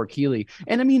feel for Keely.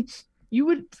 And I mean,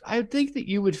 I would think that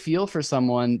you would feel for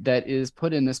someone that is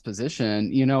put in this position.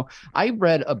 I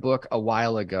read a book a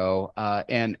while ago,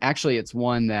 and actually it's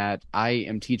one that I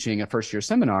am teaching a first year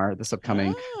seminar this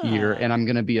upcoming year, and I'm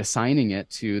going to be assigning it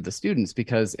to the students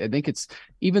because I think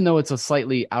even though it's a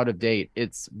slightly out of date,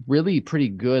 it's really pretty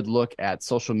good look at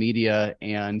social media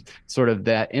and sort of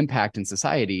that impact in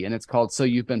society. And it's called So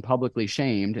You've Been Publicly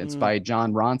Shamed. It's by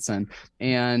John Ronson.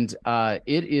 And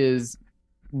it is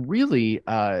really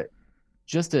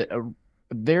just a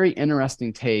very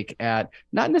interesting take at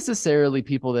not necessarily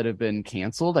people that have been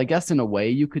canceled. I guess in a way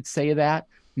you could say that,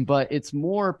 but it's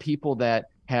more people that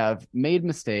have made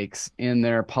mistakes in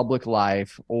their public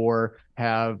life or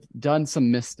have done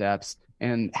some missteps,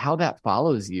 and how that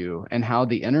follows you, and how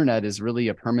the internet is really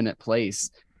a permanent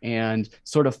place, and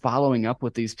sort of following up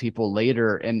with these people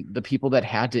later, and the people that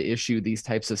had to issue these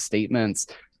types of statements.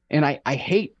 And I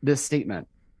hate this statement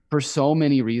for so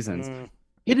many reasons.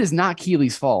 It is not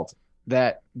Keely's fault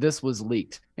that this was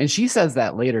leaked. And she says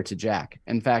that later to Jack.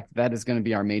 In fact, that is going to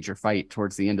be our major fight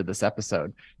towards the end of this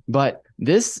episode. But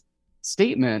this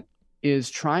statement is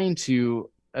trying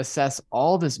to assess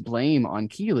all this blame on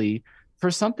Keely for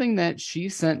something that she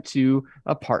sent to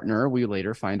a partner. We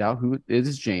later find out who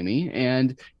is Jamie.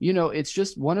 And, it's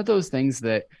just one of those things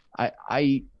that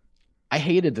I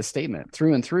hated the statement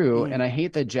through and through. And I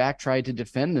hate that Jack tried to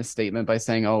defend this statement by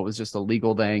saying, oh, it was just a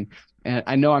legal thing. And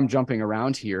I know I'm jumping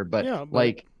around here, but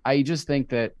like, I just think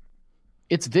that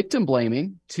it's victim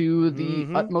blaming to the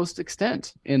utmost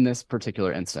extent in this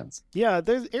particular instance. Yeah,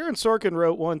 Aaron Sorkin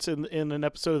wrote once in an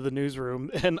episode of The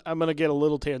Newsroom, and I'm going to get a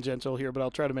little tangential here, but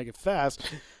I'll try to make it fast.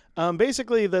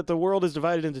 Basically, that the world is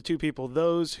divided into two people: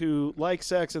 those who like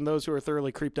sex and those who are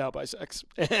thoroughly creeped out by sex.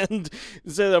 And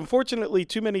so, unfortunately,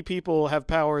 too many people have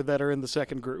power that are in the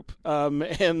second group,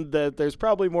 and that there's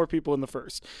probably more people in the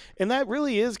first. And that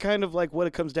really is kind of like what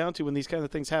it comes down to when these kind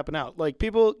of things happen out. Like,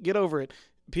 people get over it.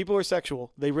 People are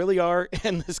sexual. They really are.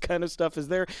 And this kind of stuff is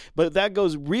there. But that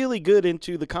goes really good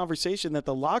into the conversation that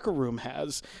the locker room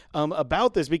has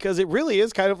about this, because it really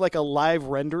is kind of like a live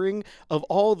rendering of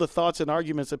all the thoughts and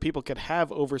arguments that people could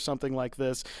have over something like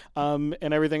this, and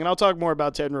everything. And I'll talk more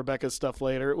about Ted and Rebecca's stuff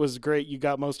later. It was great. You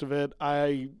got most of it.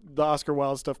 The Oscar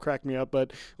Wilde stuff cracked me up,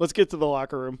 but let's get to the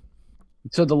locker room.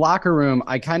 So the locker room,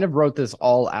 I kind of wrote this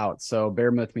all out, so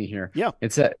bear with me here. Yeah.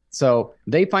 So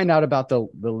they find out about the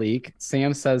leak.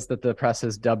 Sam says that the press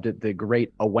has dubbed it the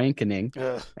Great Awakening.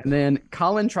 And then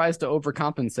Colin tries to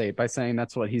overcompensate by saying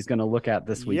that's what he's going to look at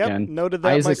this weekend. Noted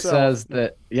that Isaac myself.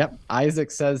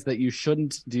 Isaac says that you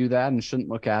shouldn't do that and shouldn't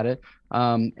look at it.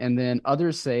 And then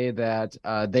others say that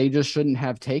they just shouldn't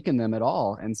have taken them at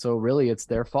all. And so really it's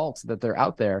their fault that they're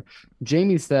out there.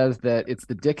 Jamie says that it's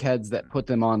the dickheads that put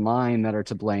them online that are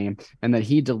to blame, and that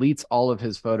he deletes all of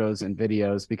his photos and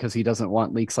videos because he doesn't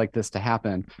want leaks like this to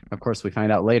happen. Of course, we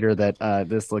find out later that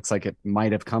this looks like it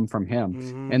might have come from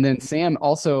him. And then Sam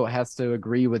also has to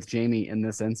agree with Jamie in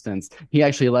this instance. He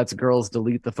actually lets girls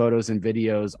delete the photos and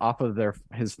videos off of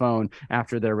his phone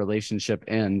after their relationship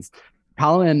ends.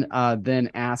 Colin then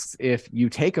asks, if you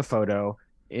take a photo,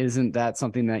 isn't that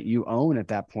something that you own at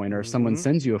that point, or someone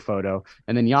sends you a photo?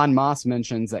 And then Jan Moss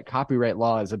mentions that copyright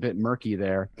law is a bit murky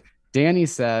there. Danny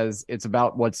says it's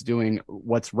about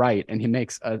what's right, and he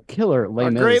makes a killer Les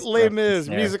Mis. Great Les Mis,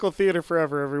 musical theater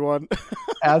forever, everyone.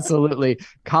 Absolutely.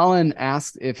 Colin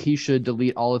asks if he should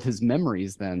delete all of his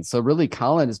memories then. So really,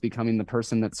 Colin is becoming the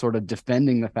person that's sort of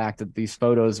defending the fact that these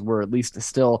photos were at least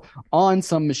still on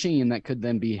some machine that could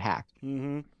then be hacked.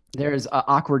 There's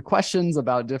awkward questions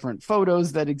about different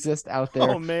photos that exist out there.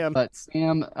 Oh, man. But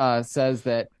Sam says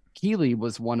that Keely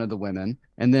was one of the women,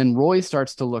 and then Roy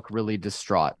starts to look really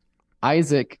distraught.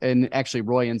 Isaac, and actually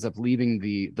Roy ends up leaving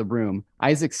the room.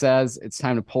 Isaac says it's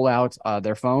time to pull out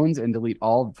their phones and delete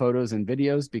all photos and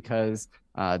videos because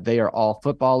They are all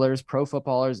footballers, pro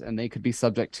footballers, and they could be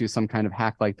subject to some kind of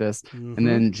hack like this. And Mm-hmm.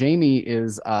 then Jamie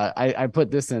is, I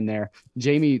put this in there.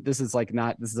 Jamie, this is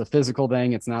a physical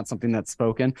thing. It's not something that's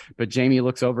spoken, but Jamie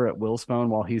looks over at Will's phone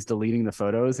while he's deleting the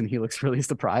photos and he looks really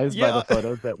surprised by Yeah. the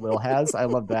photos that Will has. I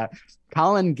love that.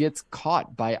 Colin gets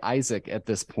caught by Isaac at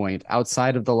this point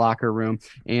outside of the locker room.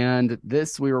 And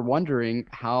we were wondering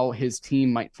how his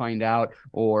team might find out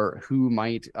or who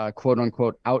might quote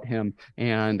unquote out him.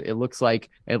 And it looks like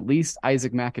at least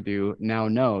Isaac McAdoo now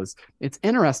knows. It's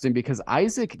interesting because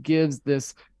Isaac gives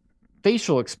this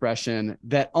facial expression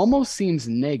that almost seems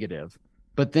negative,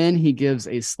 but then he gives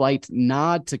a slight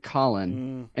nod to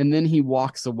Colin and then he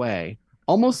walks away,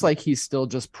 almost like he's still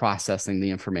just processing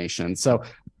the information. So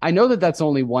I know that that's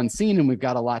only one scene and we've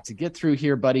got a lot to get through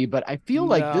here, buddy, but I feel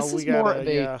like this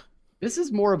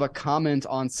is more of a comment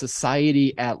on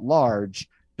society at large.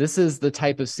 This is the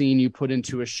type of scene you put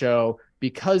into a show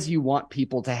because you want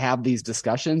people to have these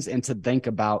discussions and to think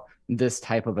about this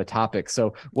type of a topic.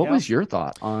 So what was your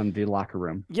thought on the locker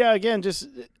room? Yeah, again, just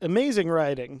amazing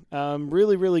writing.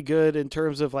 Really, really good in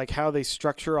terms of like how they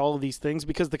structure all of these things,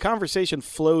 because the conversation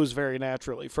flows very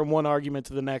naturally from one argument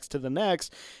to the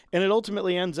next, and it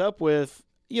ultimately ends up with,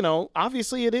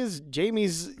 obviously it is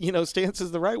Jamie's, stance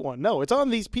is the right one. No, it's on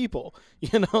these people,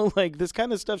 like this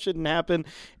kind of stuff shouldn't happen.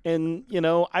 And,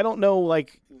 I don't know,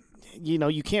 like,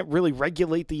 you can't really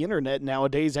regulate the internet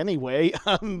nowadays anyway.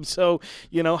 So,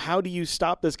 how do you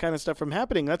stop this kind of stuff from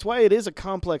happening? That's why it is a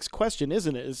complex question,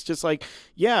 isn't it? It's just like,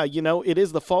 yeah, it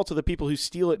is the fault of the people who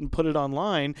steal it and put it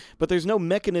online, but there's no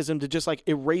mechanism to just like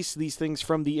erase these things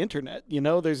from the internet.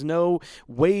 There's no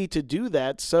way to do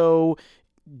that. So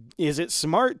is it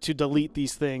smart to delete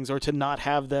these things or to not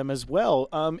have them as well?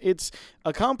 It's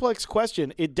a complex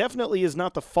question. It definitely is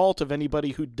not the fault of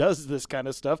anybody who does this kind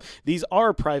of stuff. These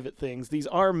are private things. These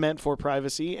are meant for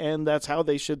privacy, and that's how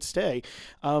they should stay.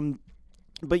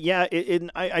 But yeah,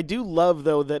 I do love,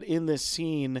 though, that in this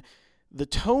scene, the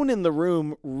tone in the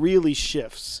room really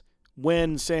shifts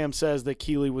when Sam says that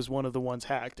Keeley was one of the ones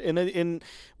hacked. And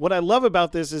what I love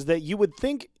about this is that you would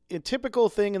think a typical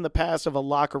thing in the past of a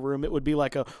locker room, it would be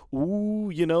like like,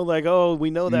 oh, we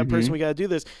know that person, we got to do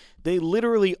this. They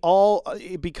literally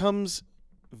it becomes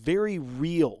very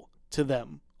real to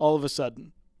them all of a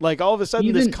sudden. Like all of a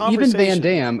sudden, this conversation. Even Van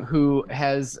Damme, who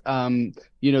has,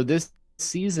 this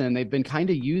season they've been kind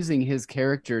of using his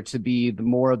character to be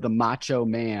more of the macho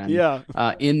man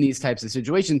in these types of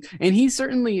situations, and he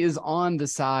certainly is on the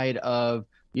side of,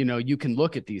 you can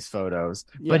look at these photos,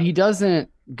 but he doesn't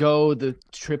go the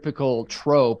typical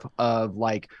trope of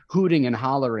like hooting and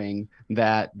hollering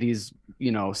that these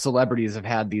celebrities have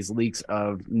had these leaks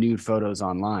of nude photos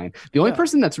online. The only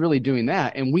person that's really doing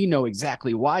that, and we know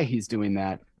exactly why he's doing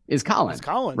that, is Colin. It's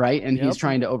Colin, right? And he's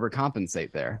trying to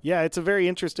overcompensate there. Yeah, it's a very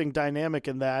interesting dynamic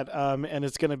in that, and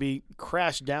it's going to be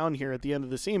crashed down here at the end of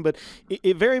the scene. But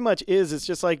it very much is. It's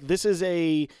just like this is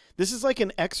like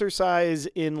an exercise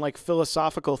in like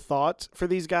philosophical thought for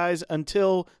these guys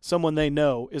until someone they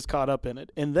know is caught up in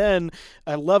it. And then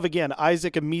I love, again,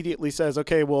 Isaac immediately says,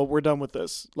 okay, well, we're done with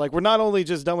this. Like, we're not only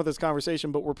just done with this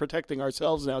conversation, but we're protecting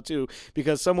ourselves now too,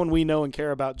 because someone we know and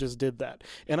care about just did that.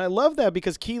 And I love that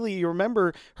because Keeley, you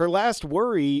remember her last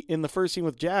worry in the first scene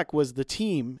with Jack was the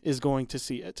team is going to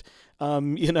see it.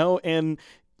 And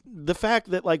the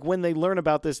fact that like when they learn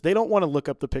about this, they don't want to look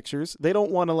up the pictures. They don't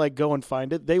want to like go and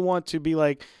find it. They want to be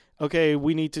like, okay,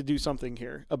 we need to do something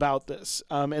here about this.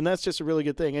 And that's just a really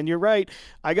good thing. And you're right.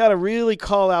 I got to really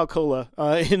call out Cola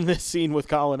in this scene with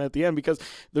Colin at the end, because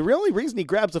the only reason he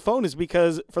grabs the phone is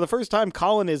because for the first time,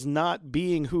 Colin is not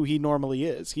being who he normally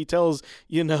is. He tells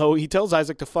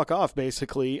Isaac to fuck off,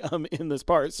 basically, in this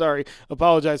part. Sorry.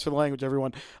 Apologize for the language,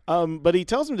 everyone. But he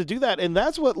tells him to do that. And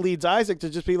that's what leads Isaac to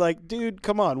just be like, dude,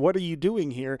 come on. What are you doing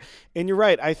here? And you're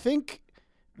right. I think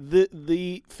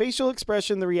the facial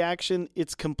expression, the reaction,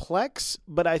 it's complex,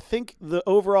 but I think the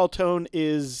overall tone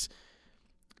is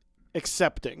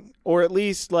accepting, or at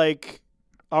least like,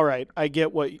 all right, I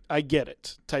get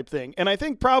it type thing. And I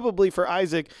think probably for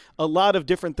Isaac, a lot of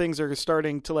different things are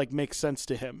starting to like make sense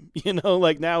to him.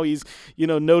 Like now he's,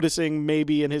 noticing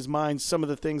maybe in his mind some of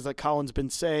the things that Colin's been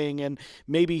saying. And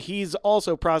maybe he's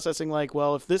also processing like,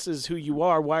 well, if this is who you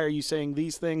are, why are you saying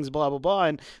these things, blah, blah, blah,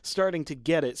 and starting to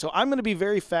get it. So I'm going to be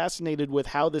very fascinated with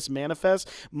how this manifests.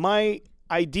 My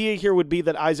idea here would be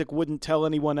that Isaac wouldn't tell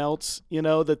anyone else,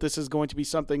 that this is going to be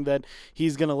something that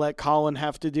he's going to let Colin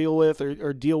have to deal with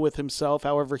or deal with himself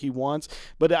however he wants.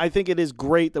 But I think it is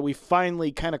great that we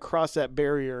finally kind of crossed that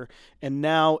barrier, and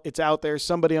now it's out there.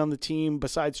 Somebody on the team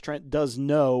besides Trent does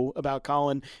know about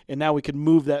Colin, and now we can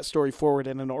move that story forward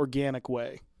in an organic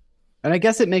way. And I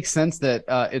guess it makes sense that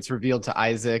it's revealed to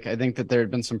Isaac. I think that there had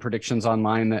been some predictions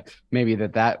online that maybe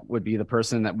that would be the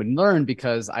person that would learn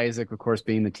because Isaac, of course,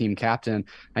 being the team captain.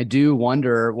 I do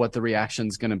wonder what the reaction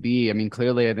is going to be. I mean,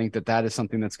 clearly, I think that is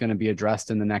something that's going to be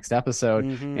addressed in the next episode,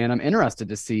 Mm-hmm. and I'm interested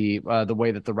to see the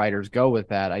way that the writers go with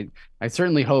that. I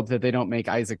certainly hope that they don't make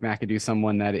Isaac McAdoo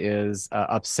someone that is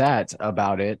upset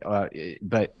about it,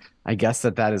 but I guess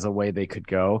that is a way they could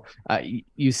go.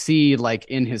 You see, like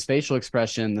in his facial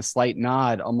expression, the slight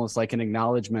nod, almost like an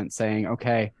acknowledgement saying,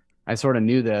 okay, I sort of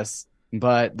knew this,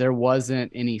 but there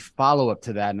wasn't any follow up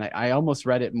to that. And I almost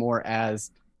read it more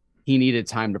as he needed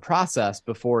time to process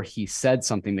before he said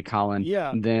something to Colin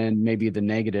Yeah. than maybe the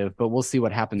negative, but we'll see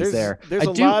what happens there. There's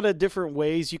a lot of different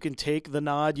ways you can take the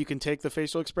nod, you can take the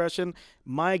facial expression.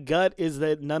 My gut is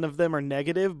that none of them are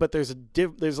negative, but there's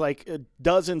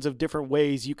dozens of different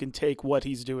ways you can take what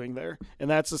he's doing there, and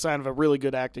that's the sign of a really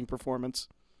good acting performance.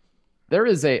 There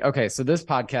is okay, so this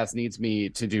podcast needs me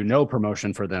to do no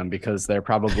promotion for them because they're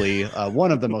probably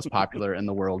one of the most popular in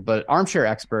the world. But Armchair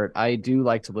Expert, I do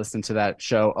like to listen to that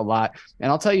show a lot. And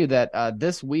I'll tell you that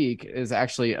this week is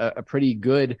actually a pretty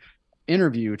good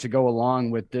interview to go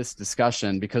along with this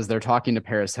discussion because they're talking to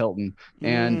Paris Hilton.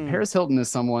 And Paris Hilton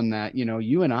is someone that,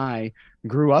 you and I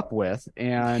grew up with.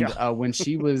 And when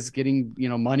she was getting,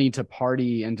 money to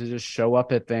party and to just show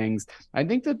up at things, I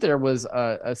think that there was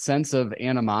a sense of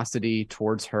animosity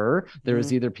towards her. There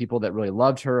was either people that really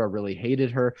loved her or really hated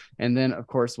her. And then, of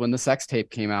course, when the sex tape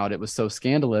came out, it was so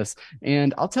scandalous.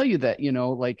 And I'll tell you that,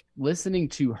 like listening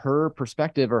to her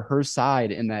perspective or her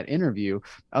side in that interview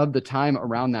of the time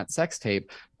around that sex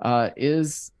tape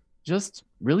is just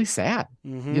really sad,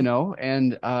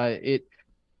 and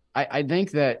I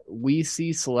think that we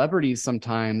see celebrities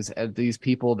sometimes as these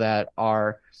people that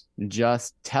are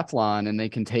just Teflon and they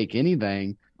can take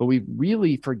anything, but we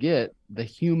really forget the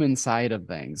human side of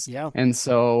things. Yeah. And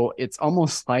so it's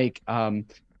almost like,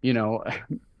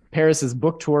 Paris's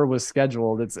book tour was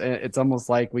scheduled. It's almost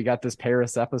like we got this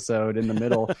Paris episode in the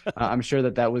middle. I'm sure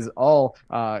that was all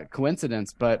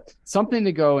coincidence, but something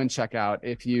to go and check out.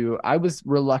 I was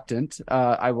reluctant,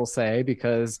 I will say,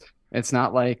 because it's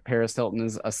not like Paris Hilton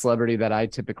is a celebrity that I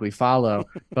typically follow,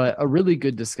 but a really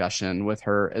good discussion with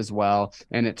her as well.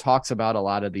 And it talks about a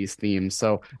lot of these themes.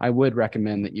 So I would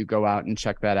recommend that you go out and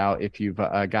check that out if you've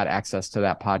got access to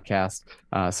that podcast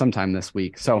sometime this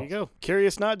week. So there you go.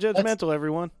 Curious, not judgmental,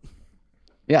 everyone.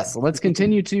 Yes, let's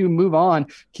continue to move on.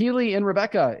 Keely and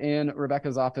Rebecca in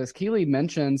Rebecca's office. Keely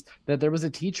mentions that there was a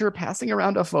teacher passing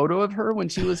around a photo of her when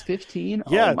she was 15.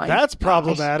 Yeah, that's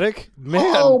problematic. Man.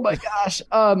 Oh my gosh.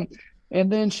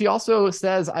 And then she also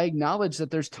says, I acknowledge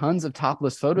that there's tons of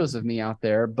topless photos of me out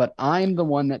there, but I'm the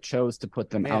one that chose to put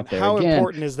them out there. How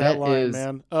important is that line,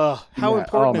 man? How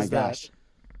important is that? Gosh.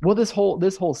 Well, this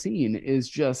whole scene is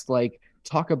just like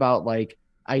talk about like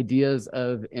ideas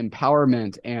of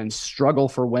empowerment and struggle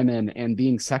for women and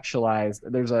being sexualized.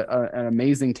 There's an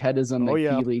amazing TEDism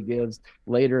that Keely gives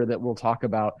later that we'll talk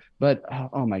about. But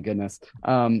oh my goodness,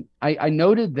 I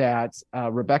noted that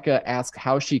Rebecca asked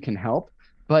how she can help,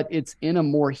 but it's in a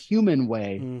more human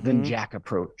way than Jack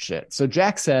approached it. So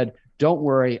Jack said, "Don't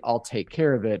worry, I'll take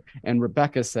care of it," and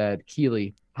Rebecca said,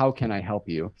 "Keely, how can I help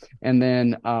you?" And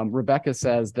then Rebecca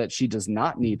says that she does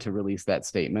not need to release that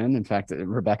statement. In fact,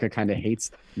 Rebecca kind of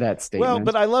hates that statement. Well,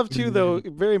 but I love too, though,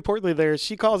 very importantly there,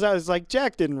 she calls out, it's like,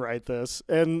 Jack didn't write this.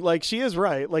 And like, she is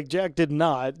right. Like, Jack did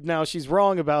not. Now, she's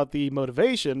wrong about the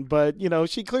motivation, but,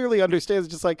 she clearly understands,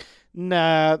 just like,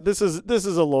 nah, this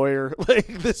is a lawyer. Like,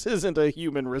 this isn't a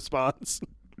human response.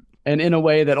 And in a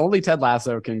way that only Ted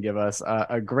Lasso can give us,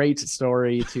 a great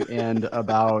story to end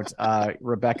about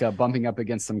Rebecca bumping up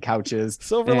against some couches,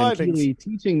 silver linings, Keely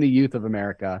teaching the youth of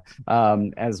America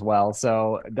as well.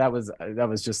 So that was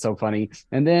just so funny.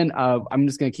 And then I'm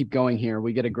just going to keep going here.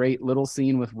 We get a great little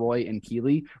scene with Roy and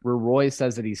Keely where Roy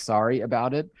says that he's sorry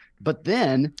about it, but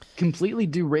then completely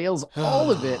derails all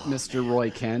of it, Mr.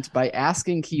 Roy Kent, by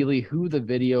asking Keely who the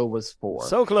video was for.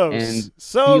 So close. And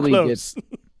so Keely close.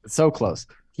 So close.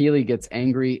 Keely gets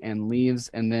angry and leaves,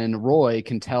 and then Roy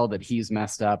can tell that he's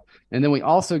messed up. And then we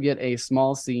also get a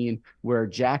small scene where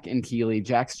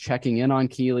Jack's checking in on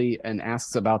Keely and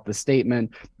asks about the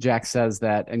statement. Jack says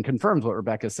that and confirms what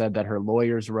Rebecca said, that her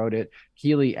lawyers wrote it.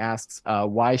 Keely asks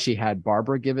why she had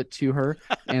Barbara give it to her.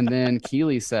 And then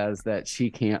Keely says that she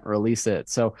can't release it.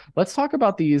 So let's talk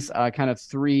about these kind of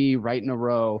three right in a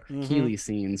row Keely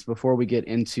scenes before we get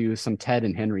into some Ted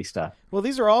and Henry stuff. Well,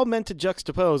 these are all meant to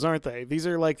juxtapose, aren't they? These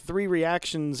are like three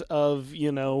reactions of,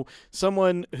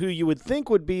 someone who you would think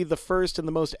would be the first and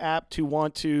the most apt to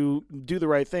want to do the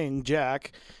right thing,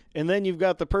 Jack. And then you've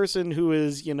got the person who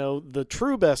is, the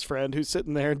true best friend who's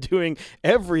sitting there doing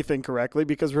everything correctly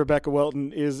because Rebecca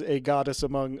Welton is a goddess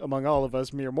among all of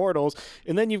us, mere mortals.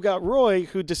 And then you've got Roy,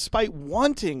 who, despite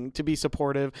wanting to be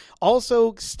supportive,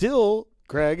 also still,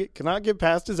 Greg, cannot get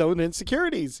past his own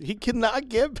insecurities. He cannot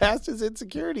get past his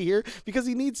insecurity here because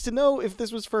he needs to know if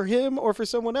this was for him or for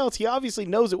someone else. He obviously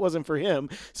knows it wasn't for him.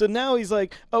 So now he's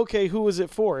like, okay, who was it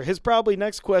for? His probably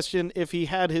next question, if he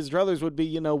had his druthers, would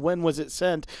be, when was it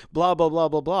sent? Blah, blah, blah,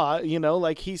 blah, blah.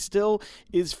 Like he still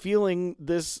is feeling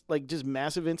this like just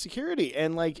massive insecurity.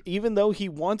 And like, even though he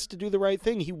wants to do the right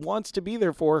thing, he wants to be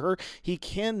there for her, he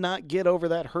cannot get over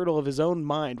that hurdle of his own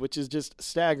mind, which is just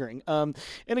staggering. And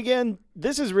again,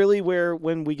 this is really where,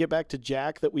 when we get back to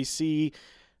Jack, that we see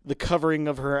the covering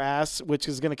of her ass, which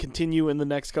is going to continue in the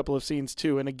next couple of scenes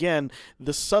too. And again,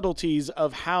 the subtleties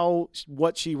of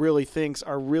what she really thinks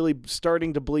are really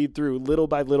starting to bleed through little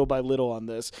by little by little on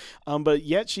this. But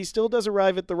yet she still does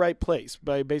arrive at the right place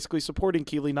by basically supporting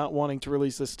Keeley not wanting to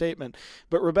release this statement.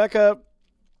 But Rebecca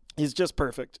is just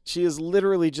perfect. She is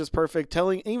literally just perfect,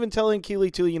 telling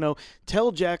Keeley to,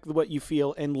 tell Jack what you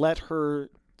feel and let her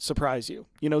surprise you,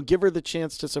 give her the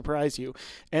chance to surprise you.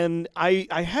 And I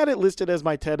had it listed as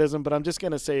my Tedism, but I'm just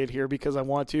going to say it here because I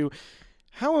want to.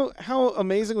 How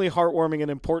amazingly heartwarming and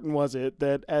important was it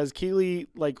that as Keeley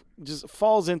like just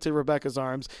falls into Rebecca's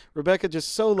arms, Rebecca just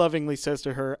so lovingly says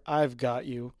to her, "I've got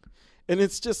you." And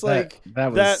it's just like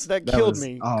that killed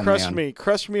me,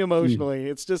 crushed me emotionally.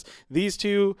 It's just, these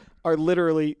two are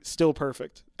literally still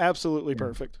perfect. Absolutely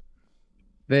perfect.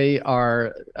 They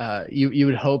are, you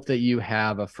would hope that you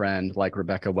have a friend like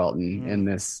Rebecca Welton in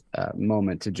this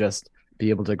moment to just be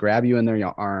able to grab you in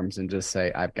their arms and just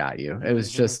say, I've got you. It was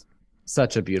just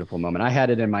such a beautiful moment. I had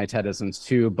it in my Tedisms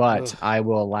too, but I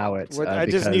will allow it. I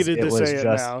just needed to say it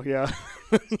now. Yeah.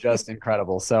 Just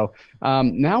incredible. So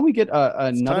now we get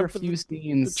another few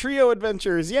scenes. The trio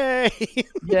adventures. Yay.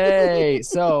 Yay.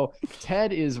 So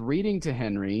Ted is reading to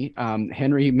Henry.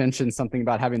 Henry mentioned something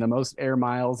about having the most air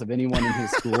miles of anyone in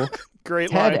his school.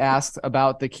 Great Ted line. asks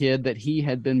about the kid that he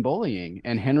had been bullying,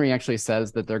 and Henry actually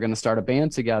says that they're going to start a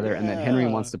band together and that Henry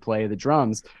wants to play the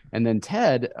drums. And then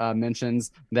Ted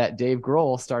mentions that Dave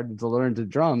Grohl started to learn the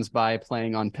drums by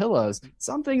playing on pillows,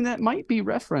 something that might be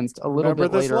referenced a little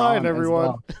bit later on. Everyone.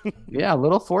 Well. Yeah, a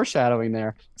little foreshadowing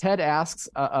there. Ted asks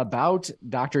about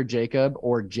Dr. Jacob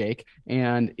or Jake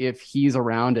and if he's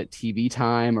around at TV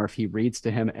time or if he reads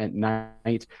to him at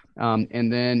night.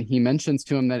 And then he mentions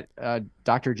to him that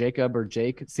Dr. Jacob or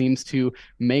Jake seems to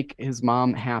make his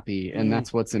mom happy, and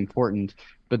that's what's important.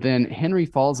 But then Henry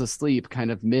falls asleep kind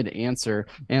of mid-answer,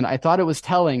 and I thought it was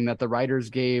telling that the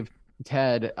writers gave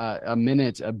Ted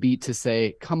a beat to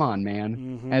say, come on,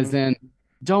 man, as in,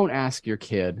 don't ask your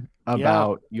kid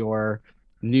about your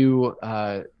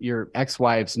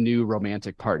ex-wife's new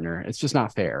romantic partner. It's just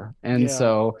not fair. And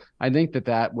so I think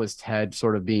that was Ted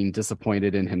sort of being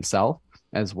disappointed in himself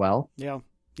as well. Yeah.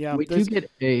 We do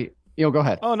get go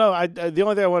ahead. Oh, no. The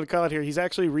only thing I want to call out here, he's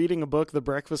actually reading a book, The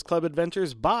Breakfast Club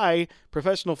Adventures, by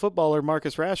professional footballer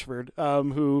Marcus Rashford,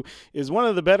 who is one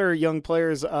of the better young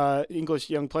players,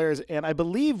 English young players, and I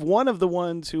believe one of the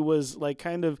ones who was like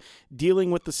kind of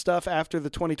dealing with the stuff after the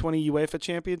 2020 UEFA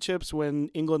Championships when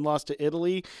England lost to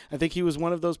Italy. I think he was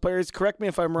one of those players. Correct me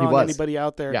if I'm wrong, anybody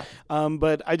out there. Yeah.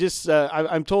 But I just,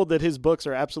 I'm told that his books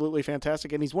are absolutely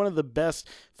fantastic, and he's one of the best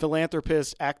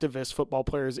philanthropist, activist football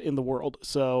players in the world.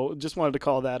 So just wanted to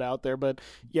call that out there. But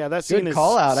yeah, that scene is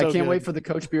call out. So I can't good. Wait for the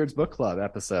Coach Beard's book club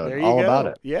episode. There you all go. About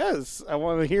it. Yes, I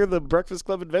want to hear the Breakfast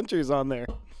Club Adventures on there.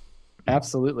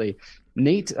 Absolutely.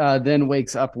 Nate then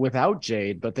wakes up without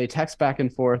Jade, but they text back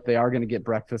and forth. They are going to get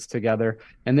breakfast together.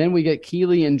 And then we get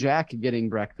Keeley and Jack getting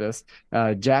breakfast.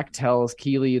 Jack tells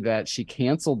Keeley that she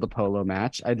canceled the polo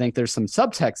match. I think there's some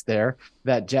subtext there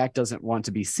that Jack doesn't want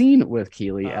to be seen with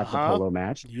Keeley at the polo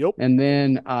match. Yep. And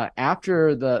then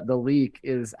after the leak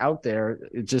is out there,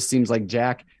 it just seems like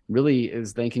Jack really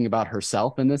is thinking about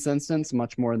herself in this instance,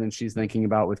 much more than she's thinking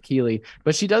about with Keeley.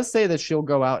 But she does say that she'll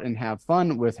go out and have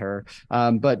fun with her,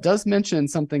 but does mention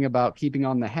something about keeping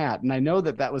on the hat. And I know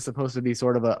that was supposed to be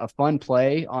sort of a fun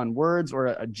play on words or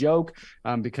a joke,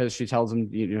 because she tells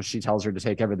him, she tells her to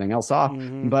take everything else off.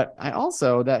 But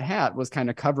that hat was kind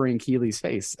of covering Keeley's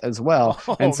face as well.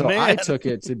 know. And Oh so I man. took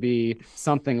it to be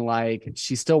something like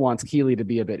she still wants Keely to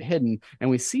be a bit hidden. And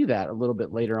we see that a little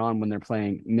bit later on when they're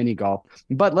playing mini golf.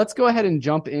 But let's go ahead and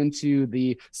jump into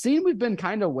the scene we've been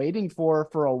kind of waiting for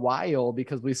a while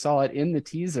because we saw it in the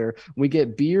teaser. We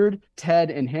get Beard,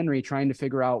 Ted, and Henry trying to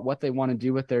figure out what they want to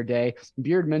do with their day.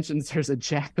 Beard mentions there's a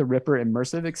Jack the Ripper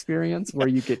immersive experience where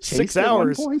you get chased 6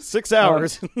 hours. at one point. 6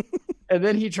 hours. And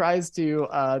then he tries to,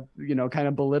 kind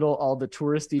of belittle all the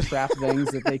touristy trap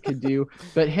things that they could do.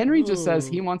 But Henry just says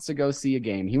he wants to go see a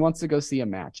game. He wants to go see a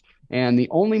match. And the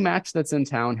only match that's in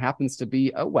town happens to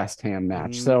be a West Ham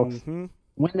match. Mm-hmm. So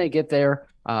when they get there,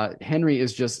 Henry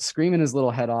is just screaming his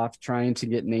little head off, trying to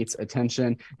get Nate's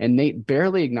attention. And Nate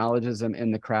barely acknowledges him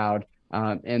in the crowd.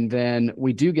 And then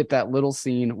we do get that little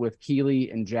scene with Keely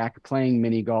and Jack playing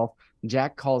mini golf.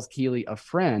 Jack calls Keely a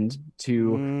friend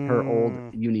to her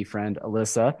old uni friend,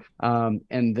 Alyssa.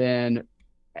 And then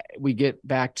we get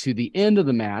back to the end of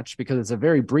the match because it's a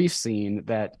very brief scene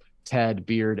that Ted,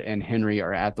 Beard, and Henry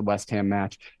are at the West Ham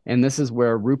match. And this is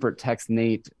where Rupert texts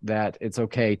Nate that it's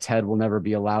okay. Ted will never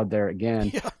be allowed there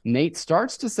again. Yeah. Nate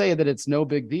starts to say that it's no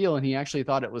big deal. And he actually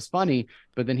thought it was funny,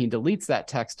 but then he deletes that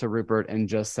text to Rupert and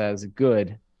just says,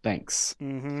 good, thanks.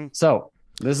 Mm-hmm. So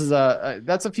this is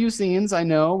that's a few scenes. I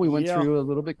know we went through a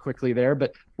little bit quickly there,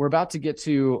 but we're about to get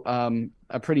to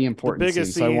a pretty important scene.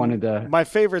 So I wanted to. My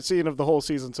favorite scene of the whole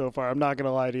season so far. I'm not going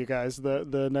to lie to you guys.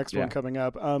 The next one coming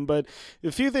up. But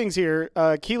a few things here.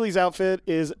 Keely's outfit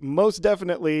is most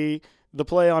definitely the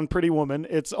play on Pretty Woman.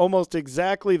 It's almost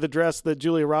exactly the dress that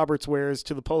Julia Roberts wears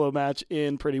to the polo match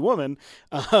in Pretty Woman.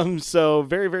 So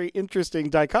very, very interesting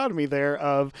dichotomy there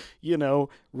of,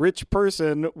 rich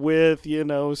person with,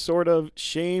 sort of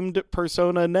shamed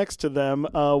persona next to them.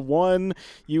 One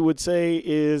you would say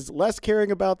is less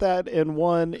caring about that, and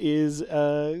one is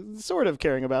sort of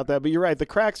caring about that. But you're right. The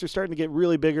cracks are starting to get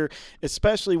really bigger,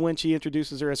 especially when she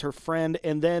introduces her as her friend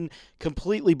and then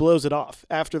completely blows it off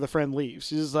after the friend leaves.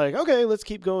 She's just like, okay, let's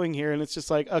keep going here. And it's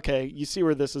just like, okay, you see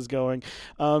where this is going.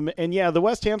 And yeah, the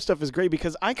West Ham stuff is great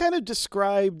because I kind of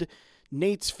described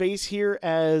Nate's face here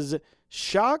as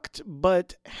shocked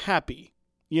but happy,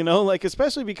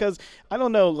 especially because I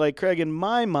don't know, like Craig, in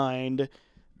my mind,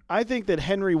 I think that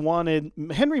Henry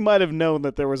might have known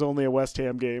that there was only a West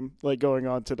Ham game going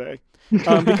on today.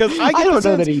 Because I don't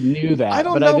know that he knew that. I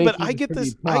don't know, but I get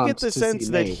the sense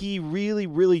that he really,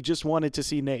 really just wanted to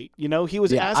see Nate. He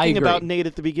was asking about Nate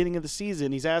at the beginning of the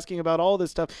season. He's asking about all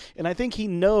this stuff. And I think he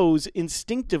knows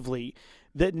instinctively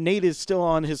that Nate is still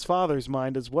on his father's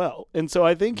mind as well. And so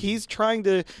I think he's trying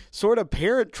to sort of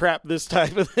parent trap this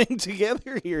type of thing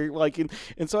together here.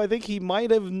 And so I think he might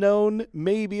have known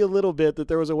maybe a little bit that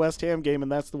there was a West Ham game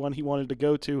and that's the one he wanted to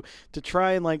go to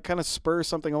try and kind of spur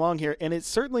something along here. And it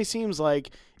certainly seems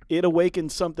like it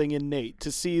awakened something in Nate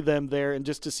to see them there and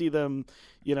just to see them,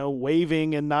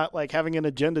 waving and not having an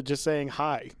agenda, just saying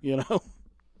hi,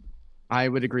 I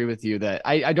would agree with you that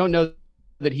I don't know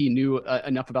that he knew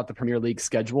enough about the Premier League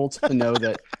schedule to know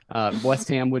that West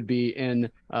Ham would be in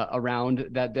around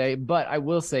that day. But I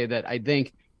will say that I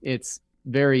think it's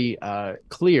very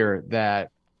clear that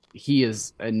he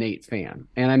is a Nate fan.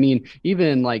 And I mean,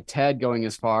 even Ted going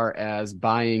as far as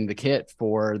buying the kit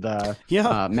for the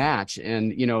match.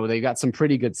 And, they got some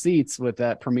pretty good seats with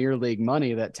that Premier League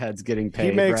money that Ted's getting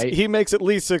paid, right? He makes at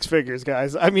least six figures,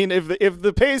 guys. I mean, if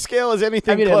the pay scale is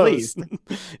anything close, at least.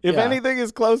 If anything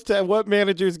is close to what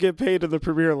managers get paid in the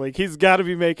Premier League, he's got to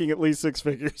be making at least six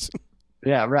figures.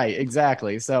 Yeah, right.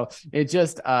 Exactly. So it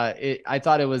just, I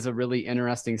thought it was a really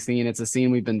interesting scene. It's a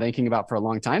scene we've been thinking about for a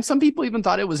long time. Some people even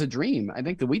thought it was a dream. I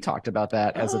think that we talked about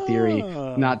that as a theory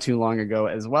not too long ago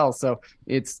as well. So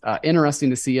it's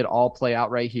interesting to see it all play out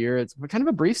right here. It's kind of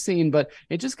a brief scene, but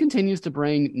it just continues to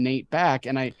bring Nate back.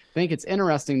 And I think it's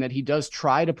interesting that he does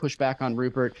try to push back on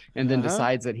Rupert and then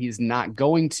decides that he's not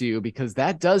going to, because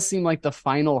that does seem like the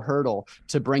final hurdle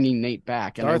to bringing Nate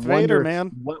back. And Darth I wonder Vader,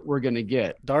 man. what we're going to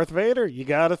get. Darth Vader. You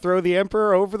got to throw the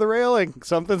Emperor over the railing.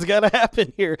 Something's got to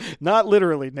happen here. Not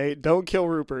literally, Nate. Don't kill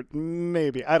Rupert.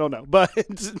 Maybe. I don't know. But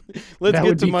let's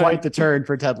get to quite the turn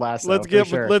for Ted Lasso.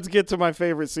 Let's get to my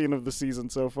favorite scene of the season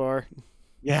so far.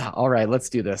 Yeah. All right. Let's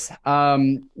do this.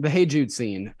 The Hey Jude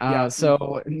scene.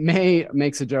 So May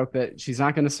makes a joke that she's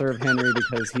not going to serve Henry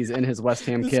because he's in his West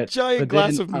Ham kit. Giant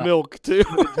glass of milk too.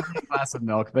 Glass of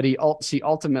milk. But she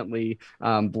ultimately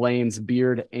blames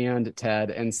Beard and Ted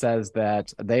and says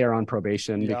that they are on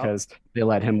probation because they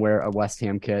let him wear a West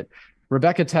Ham kit.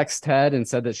 Rebecca texts Ted and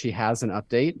said that she has an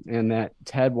update and that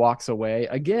Ted walks away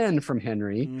again from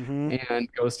Henry and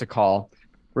goes to call.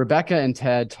 Rebecca and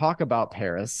Ted talk about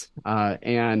Paris,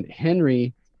 and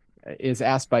Henry is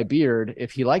asked by Beard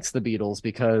if he likes the Beatles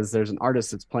because there's an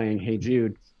artist that's playing Hey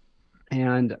Jude,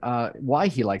 and why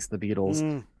he likes the Beatles.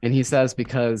 Mm. And he says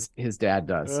because his dad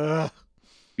does. Ugh.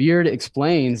 Beard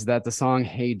explains that the song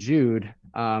Hey Jude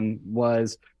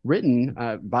was written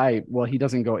well, he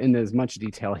doesn't go into as much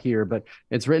detail here, but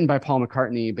it's written by Paul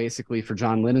McCartney basically for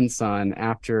John Lennon's son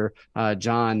after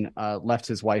John left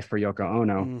his wife for Yoko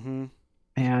Ono. Mm-hmm.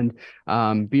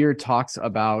 And Beard talks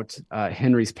about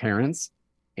Henry's parents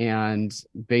and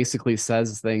basically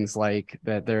says things like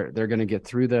that they're going to get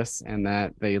through this and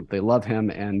that they love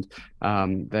him and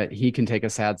that he can take a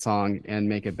sad song and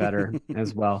make it better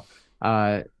as well.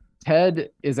 Ted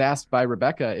is asked by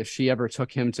Rebecca if she ever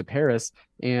took him to Paris,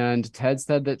 and Ted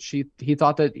said that he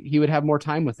thought that he would have more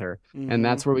time with her, and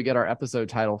that's where we get our episode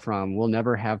title from. We'll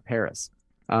never have Paris.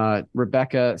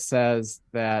 Rebecca says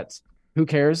that who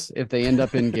cares if they end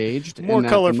up engaged? More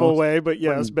colorful way, but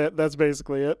yes, that's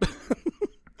basically it.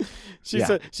 She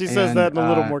says that in a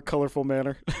little more colorful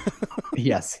manner.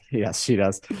 yes, she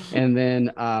does. And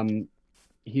then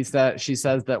she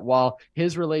says that while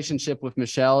his relationship with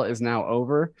Michelle is now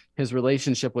over, his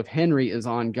relationship with Henry is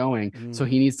ongoing. So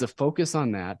he needs to focus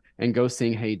on that and go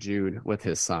sing Hey Jude with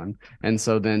his son. And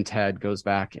so then Ted goes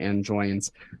back and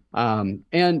joins.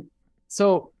 And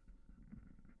so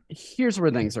here's where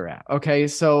things are at. Okay.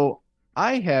 So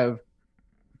I have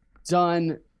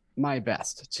done my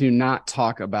best to not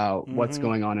talk about what's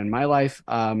going on in my life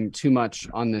too much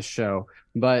on this show,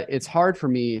 but it's hard for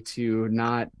me to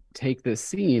not take this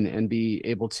scene and be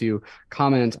able to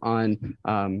comment on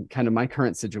kind of my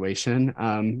current situation.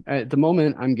 At the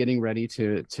moment, I'm getting ready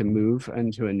to move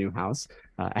into a new house.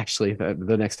 Actually,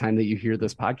 the next time that you hear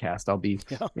this podcast, I'll be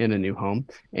in a new home,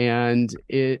 and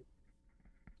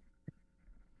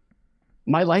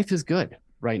my life is good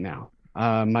right now.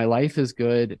 My life is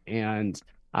good, and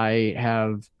I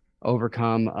have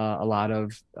overcome a lot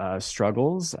of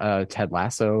struggles. Ted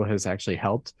Lasso has actually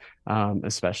helped,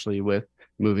 especially with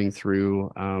moving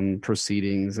through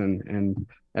proceedings and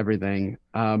everything.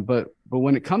 But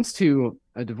when it comes to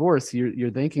a divorce,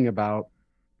 you're thinking about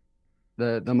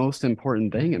the most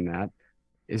important thing in that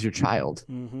is your child.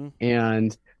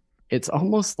 And it's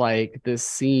almost like this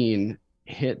scene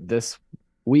hit this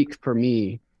week for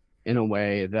me in a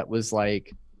way that was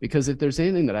like, because if there's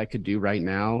anything that I could do right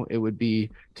now, it would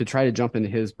be to try to jump into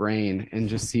his brain and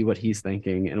just see what he's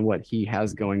thinking and what he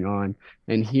has going on.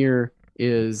 And here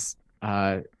is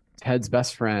Ted's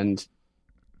best friend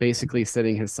basically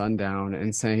sitting his son down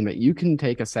and saying that you can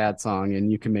take a sad song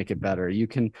and you can make it better. You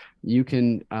can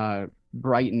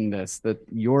brighten this, that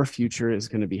your future is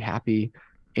going to be happy.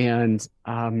 And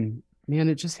man,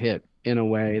 it just hit in a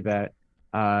way that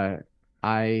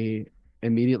I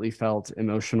immediately felt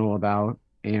emotional about.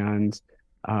 And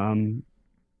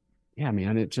yeah,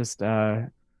 man, it just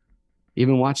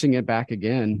even watching it back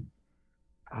again,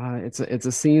 it's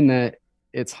a scene that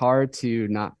it's hard to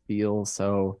not feel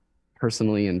so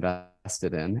personally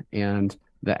invested in. And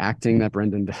the acting that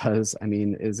Brendan does, I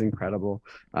mean, is incredible.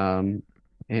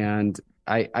 And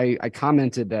I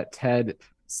commented that Ted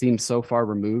seems so far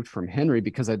removed from Henry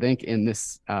because I think in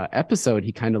this episode,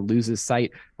 he kind of loses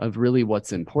sight of really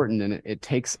what's important. And it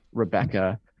takes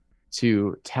Rebecca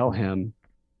to tell him,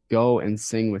 go and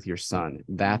sing with your son.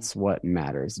 That's what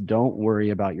matters. Don't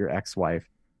worry about your ex-wife.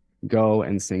 Go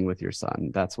and sing with your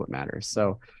son. That's what matters.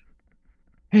 So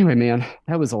anyway, man,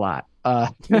 that was a lot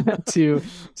to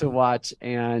watch.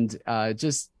 And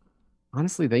just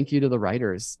honestly, thank you to the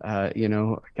writers.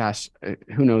 Gosh,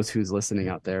 who knows who's listening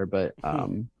out there, but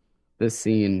this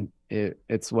scene,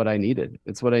 it's what I needed.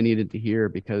 It's what I needed to hear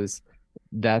because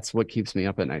that's what keeps me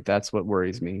up at night. That's what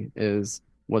worries me is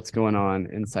what's going on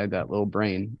inside that little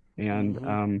brain.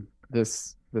 And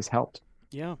this helped.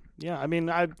 Yeah. I mean,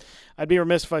 I'd be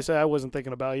remiss if I said I wasn't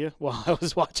thinking about you while I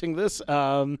was watching this.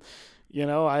 I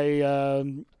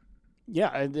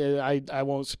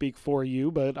won't speak for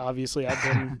you, but obviously I've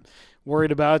been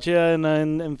worried about you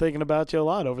and thinking about you a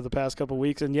lot over the past couple of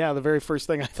weeks. And yeah, the very first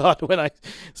thing I thought when I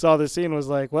saw this scene was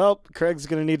like, well, Craig's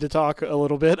going to need to talk a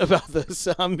little bit about this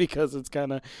because it's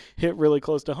kind of hit really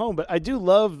close to home. But I do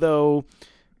love, though,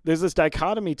 there's this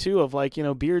dichotomy too of like,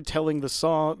 Beard telling the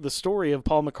story of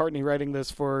Paul McCartney writing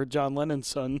this for John Lennon's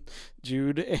son,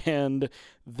 Jude, and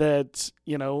that,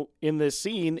 in this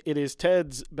scene, it is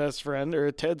Ted's best friend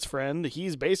or Ted's friend.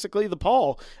 He's basically the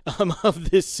Paul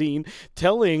of this scene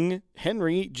telling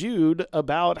Henry Jude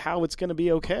about how it's going to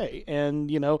be okay. And,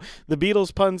 the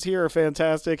Beatles puns here are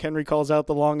fantastic. Henry calls out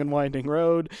the long and winding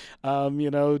road.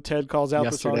 Ted calls out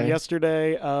the song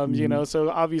Yesterday. So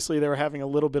obviously they were having a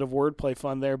little bit of wordplay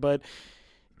fun there, but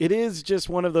it is just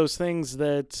one of those things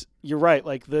that you're right.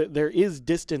 Like there is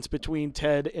distance between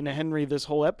Ted and Henry this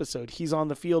whole episode. He's on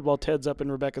the field while Ted's up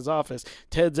in Rebecca's office.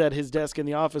 Ted's at his desk in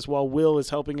the office while Will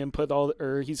is helping him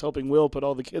he's helping Will put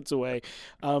all the kids away.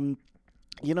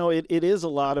 It is a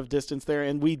lot of distance there,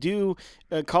 and we do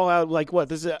call out, like, what,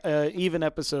 this is an even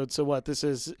episode, so what, this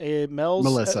is Mel's?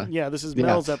 Melissa. This is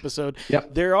Mel's episode.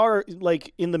 Yep. There are,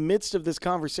 like, in the midst of this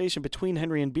conversation between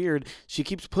Henry and Beard, she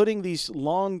keeps putting these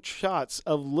long shots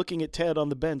of looking at Ted on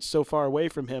the bench so far away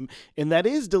from him, and that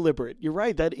is deliberate. You're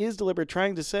right, that is deliberate,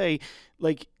 trying to say,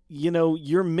 like,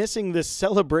 you're missing this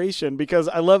celebration, because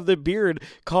I love that Beard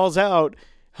calls out,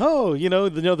 oh,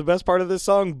 the best part of this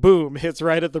song, boom, hits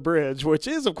right at the bridge, which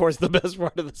is, of course, the best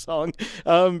part of the song,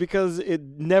 because it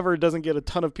never doesn't get a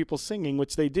ton of people singing,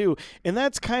 which they do. And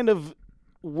that's kind of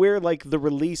where, like, the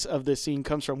release of this scene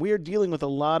comes from. We are dealing with a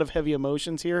lot of heavy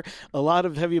emotions here, a lot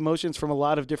of heavy emotions from a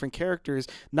lot of different characters,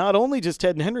 not only just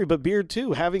Ted and Henry, but Beard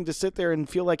too, having to sit there and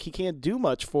feel like he can't do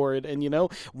much for it, and,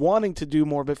 wanting to do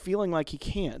more, but feeling like he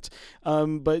can't,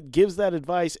 but gives that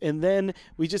advice, and then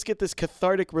we just get this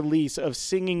cathartic release of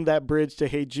singing that bridge to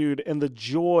Hey Jude, and the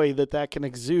joy that can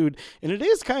exude. And it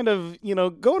is kind of,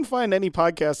 go and find any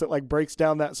podcast that, like, breaks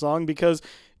down that song, because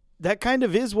that kind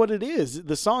of is what it is.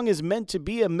 The song is meant to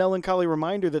be a melancholy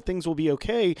reminder that things will be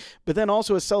okay, but then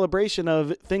also a celebration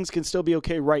of things can still be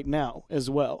okay right now as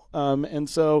well. And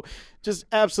so just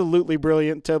absolutely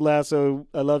brilliant. Ted Lasso,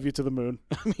 I love you to the moon.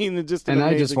 I mean, just an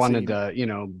amazing I just wanted scene.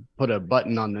 to, put a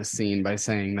button on this scene by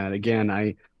saying that, again,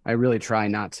 I really try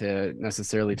not to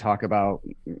necessarily talk about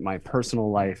my personal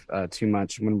life too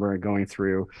much when we're going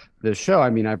through the show.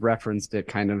 I mean, I've referenced it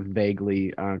kind of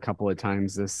vaguely a couple of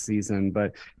times this season,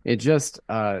 but it just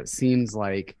seems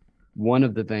like one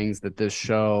of the things that this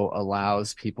show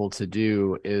allows people to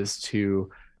do is to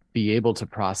be able to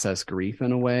process grief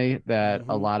in a way that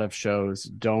a lot of shows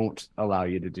don't allow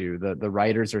you to do. The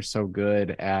writers are so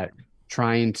good at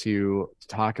trying to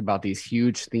talk about these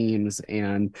huge themes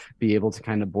and be able to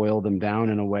kind of boil them down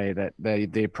in a way that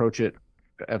they approach it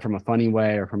from a funny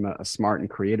way or from a smart and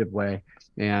creative way.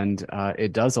 And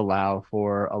it does allow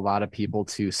for a lot of people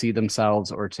to see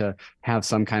themselves or to have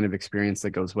some kind of experience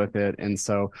that goes with it. And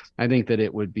so I think that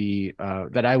it would be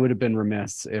that I would have been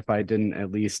remiss if I didn't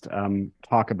at least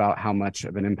talk about how much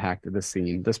of an impact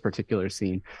this particular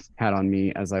scene had on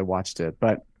me as I watched it.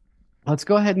 But let's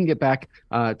go ahead and get back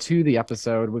to the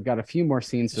episode. We've got a few more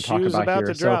scenes to talk about about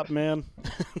here. To drop, man.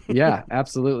 Yeah,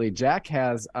 absolutely. Jack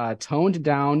has a toned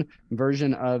down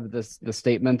version of the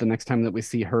statement the next time that we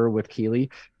see her with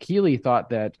Keeley. Keeley thought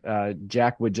that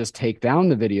Jack would just take down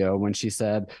the video when she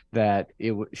said that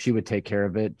she would take care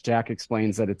of it. Jack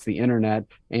explains that it's the internet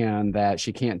and that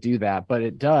she can't do that, but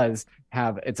it does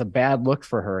it's a bad look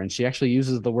for her, and she actually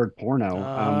uses the word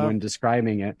porno when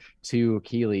describing it to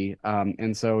Keeley.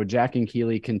 And so Jack and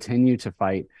Keeley continue to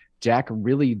fight. Jack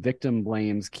really victim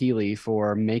blames Keeley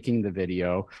for making the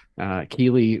video.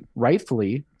 Keeley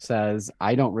rightfully says,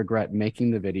 I don't regret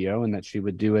making the video, and that she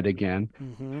would do it again.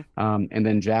 And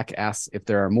then Jack asks if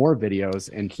there are more videos,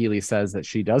 and Keeley says that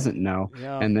she doesn't know.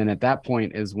 Yeah. And then at that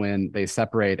point is when they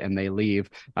separate and they leave.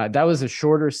 That was a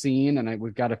shorter scene, and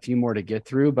we've got a few more to get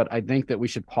through, but I think that we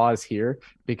should pause here,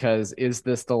 because is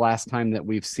this the last time that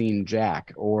we've seen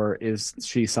Jack, or is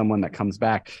she someone that comes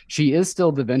back? She is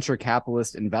still the venture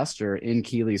capitalist investor in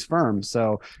Keeley's firm.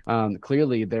 So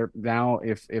clearly they're now,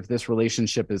 if this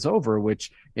relationship is over,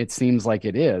 which it seems like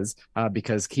it is,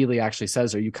 because Keeley actually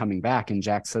says, are you coming back? And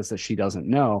Jack says that she doesn't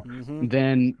know.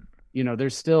 Then,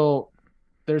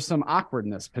 there's some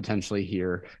awkwardness potentially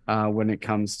here when it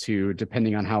comes to,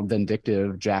 depending on how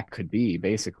vindictive Jack could be,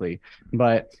 basically.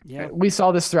 But we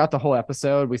saw this throughout the whole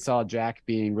episode. We saw Jack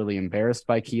being really embarrassed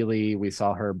by Keeley. We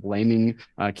saw her blaming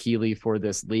Keeley for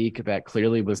this leak that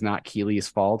clearly was not Keeley's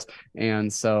fault.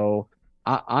 And so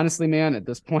honestly, man, at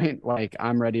this point, like,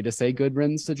 I'm ready to say good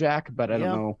riddance to Jack, but I don't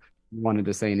know wanted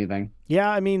to say anything. Yeah,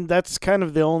 I mean, that's kind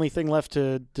of the only thing left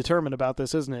to determine about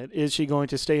this, isn't it? Is she going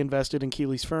to stay invested in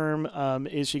Keeley's firm?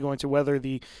 Is she going to weather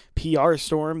the PR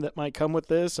storm that might come with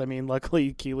this? I mean,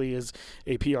 luckily Keeley is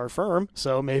a PR firm,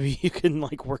 so maybe you can,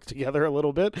 like, work together a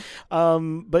little bit.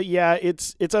 But yeah,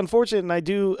 it's unfortunate,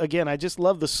 and I just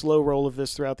love the slow roll of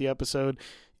this throughout the episode.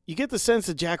 You get the sense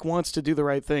that Jack wants to do the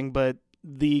right thing, but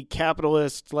the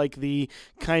capitalist, like the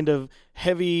kind of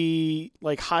heavy,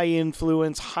 like high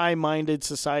influence, high minded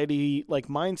society, like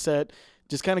mindset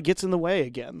just kind of gets in the way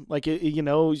again. Like,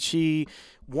 she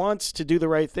wants to do the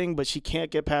right thing, but she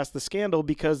can't get past the scandal,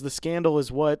 because the scandal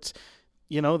is what,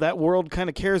 that world kind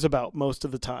of cares about most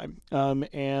of the time.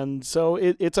 And so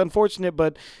it's unfortunate,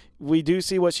 but we do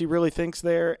see what she really thinks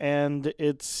there. And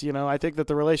it's, I think that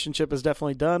the relationship is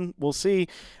definitely done. We'll see.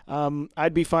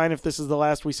 I'd be fine if this is the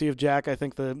last we see of Jack. I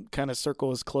think the kind of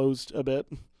circle is closed a bit.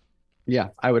 Yeah,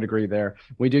 I would agree there.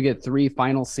 We do get 3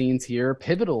 final scenes here,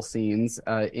 pivotal scenes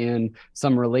in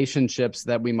some relationships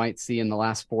that we might see in the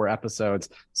last 4 episodes.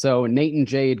 So Nate and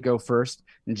Jade go first.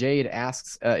 Jade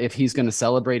asks if he's going to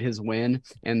celebrate his win.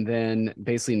 And then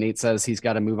basically Nate says he's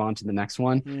got to move on to the next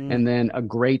one. And then a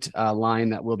great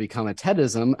line that will become a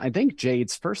Tedism. I think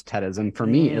Jade's first Tedism, for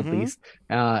me at least,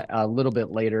 a little bit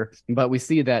later. But we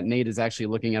see that Nate is actually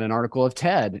looking at an article of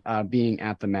Ted being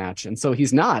at the match. And so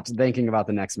he's not thinking about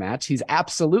the next match. He's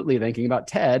absolutely thinking about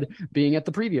Ted being at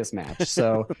the previous match.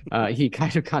 So he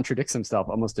kind of contradicts himself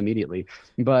almost immediately.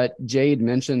 But Jade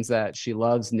mentions that she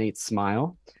loves Nate's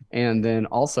smile, and then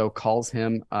also calls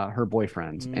him her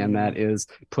boyfriend. And that is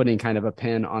putting kind of a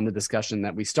pin on the discussion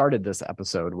that we started this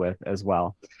episode with as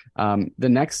well. The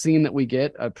next scene that we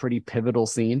get, a pretty pivotal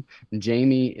scene.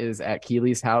 Jamie is at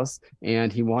Keely's house,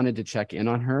 and he wanted to check in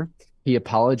on her. He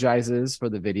apologizes for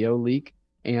the video leak.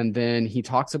 And then he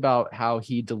talks about how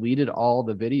he deleted all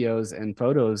the videos and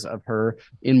photos of her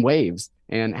in waves,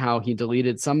 and how he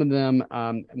deleted some of them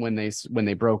when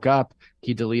they broke up.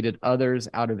 He deleted others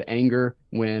out of anger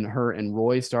when her and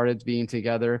Roy started being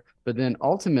together. But then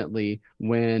ultimately,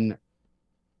 when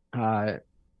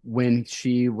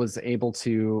she was able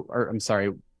to, or I'm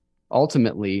sorry,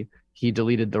 ultimately he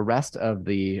deleted the rest of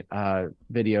the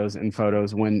videos and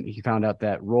photos when he found out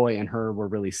that Roy and her were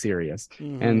really serious.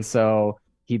 And so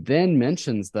he then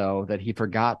mentions, though, that he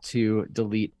forgot to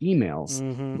delete emails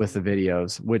with the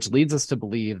videos, which leads us to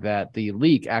believe that the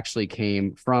leak actually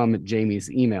came from Jamie's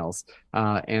emails.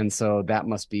 And so that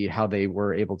must be how they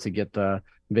were able to get the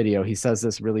video. He says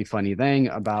this really funny thing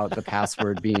about the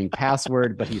password being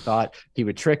password, but he thought he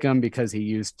would trick him because he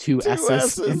used two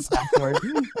S's in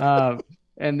password.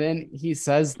 And then he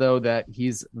says, though, that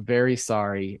he's very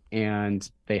sorry, and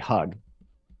they hug.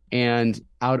 And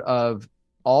out of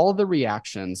all the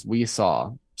reactions we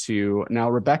saw to, now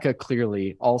Rebecca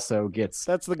clearly also gets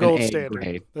that's the gold standard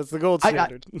grade. That's the gold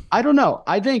standard. I don't know.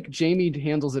 I think Jamie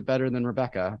handles it better than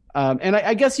Rebecca. And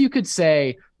I guess you could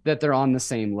say that they're on the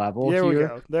same level there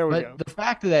here. There we go. But the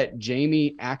fact that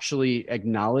Jamie actually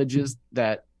acknowledges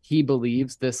that he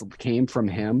believes this came from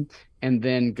him, and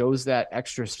then goes that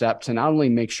extra step to not only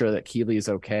make sure that Keely is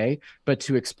okay, but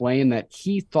to explain that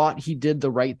he thought he did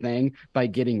the right thing by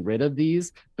getting rid of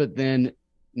these, but then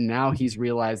now he's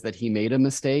realized that he made a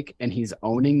mistake, and he's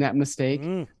owning that mistake.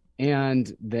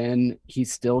 And then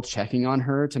he's still checking on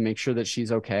her to make sure that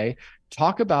she's okay.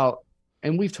 Talk about,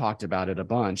 and we've talked about it a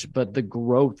bunch, but the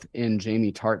growth in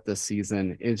Jamie Tart this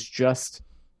season is just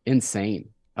insane.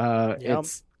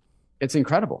 It's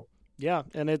incredible. Yeah.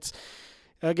 And it's,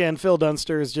 again, Phil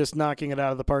Dunster is just knocking it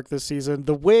out of the park this season.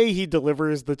 The way he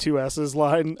delivers the two S's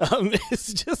line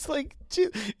is just like,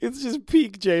 it's just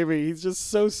peak Jamie. He's just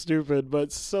so stupid,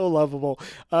 but so lovable.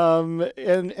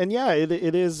 And yeah,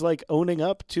 it is like owning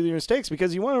up to your mistakes,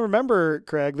 because you want to remember,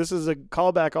 Craig, this is a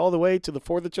callback all the way to the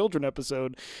For the Children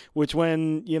episode, which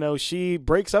when, she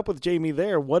breaks up with Jamie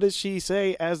there, what does she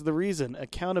say as the reason?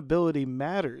 Accountability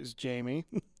matters, Jamie.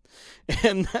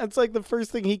 And that's like the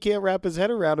first thing he can't wrap his head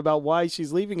around about why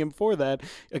she's leaving him for that.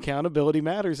 Accountability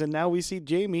matters. And now we see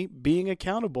Jamie being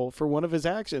accountable for one of his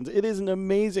actions. It is an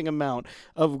amazing amount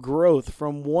of growth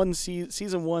from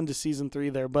season 1 to season 3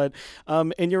 there. But,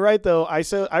 and you're right, though.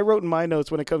 I wrote in my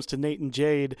notes when it comes to Nate and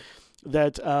Jade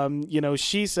that,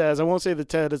 she says, I won't say the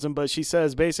Tedism, but she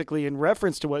says basically in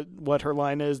reference to what her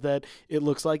line is, that it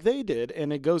looks like they did.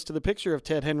 And it goes to the picture of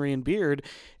Ted, Henry, and Beard.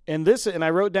 And I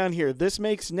wrote down here, this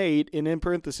makes Nate, and in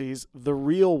parentheses, the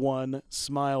real one,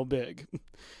 smile big.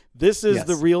 This is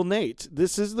the real Nate.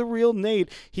 This is the real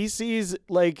Nate. He sees,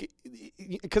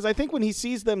 because I think when he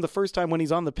sees them the first time when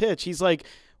he's on the pitch, he's like,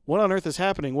 what on earth is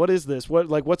happening? What is this?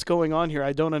 What's going on here?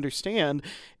 I don't understand.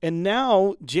 And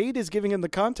now Jade is giving him the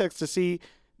context to see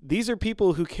these are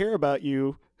people who care about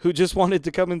you, who just wanted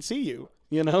to come and see you.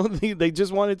 They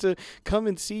just wanted to come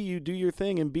and see you do your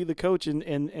thing and be the coach and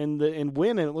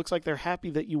win. And it looks like they're happy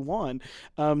that you won.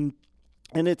 And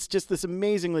it's just this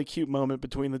amazingly cute moment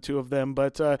between the two of them.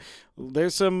 But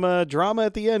there's some drama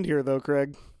at the end here, though,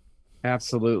 Craig.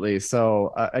 Absolutely.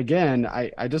 So again,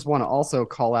 I just want to also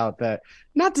call out that,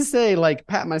 not to say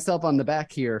pat myself on the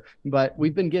back here, but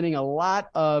we've been getting a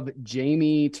lot of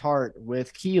Jamie Tart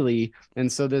with Keely.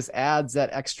 And so this adds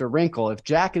that extra wrinkle. If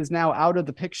Jack is now out of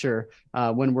the picture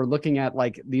when we're looking at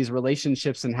these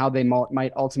relationships and how they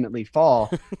might ultimately fall,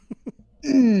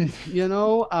 It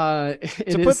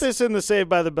To put is. this in the Saved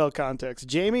by the Bell context,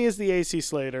 Jamie is the AC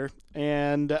Slater,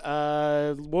 and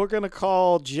we're gonna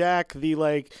call Jack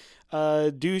the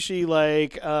douchey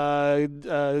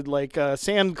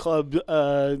sand club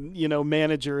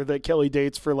manager that Kelly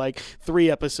dates for like 3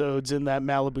 episodes in that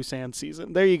Malibu Sand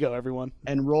season. There you go, everyone.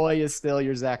 And Roy is still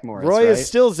your Zach Morris, Roy right? is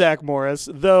still Zach Morris,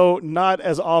 though not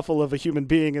as awful of a human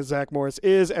being as Zach Morris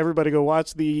is. Everybody go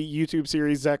watch the YouTube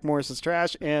series Zach Morris is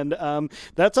Trash, and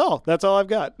that's all. That's all I've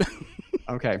got.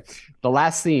 Okay. The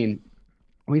last scene,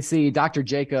 we see Dr.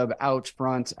 Jacob out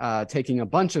front taking a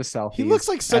bunch of selfies. He looks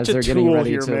like such as a they're getting tool ready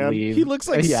here, to man. leave. He looks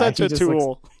like such a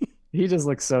tool. He just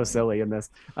looks so silly in this.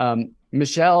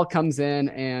 Michelle comes in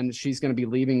and she's going to be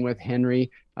leaving with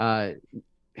Henry.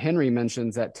 Henry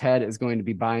mentions that Ted is going to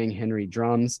be buying Henry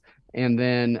drums. And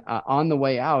then on the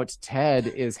way out, Ted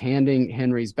is handing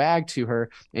Henry's bag to her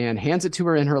and hands it to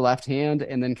her in her left hand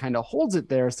and then kind of holds it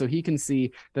there so he can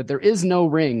see that there is no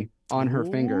ring on her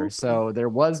finger. So there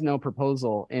was no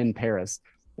proposal in Paris.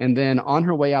 And then on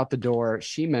her way out the door,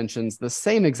 she mentions the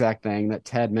same exact thing that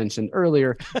Ted mentioned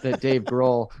earlier, that Dave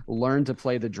Grohl learned to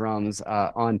play the drums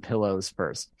on pillows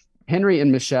first. Henry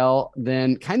and Michelle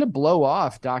then kind of blow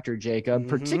off Dr. Jacob,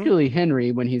 particularly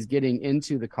Henry when he's getting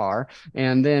into the car.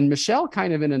 And then Michelle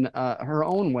kind of in her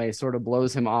own way sort of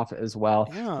blows him off as well.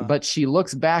 Yeah. But she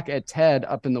looks back at Ted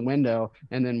up in the window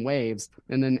and then waves.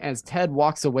 And then as Ted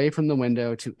walks away from the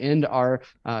window to end our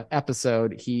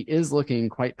episode, he is looking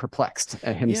quite perplexed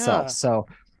at himself. Yeah. So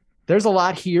there's a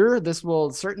lot here. This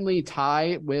will certainly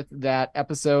tie with that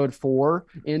episode 4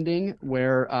 ending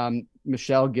where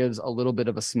Michelle gives a little bit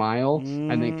of a smile.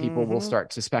 I think people will start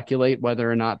to speculate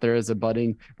whether or not there is a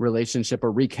budding relationship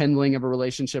or rekindling of a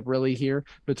relationship really here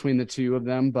between the two of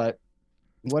them. But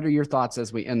what are your thoughts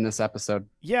as we end this episode?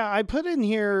 Yeah, I put in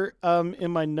here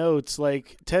in my notes,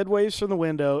 like Ted waves from the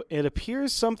window. It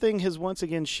appears something has once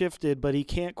again shifted, but he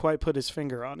can't quite put his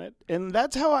finger on it. And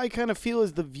that's how I kind of feel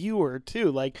as the viewer too.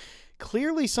 Like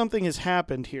clearly something has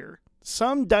happened here.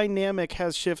 Some dynamic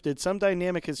has shifted, some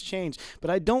dynamic has changed, but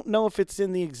I don't know if it's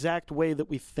in the exact way that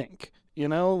we think. You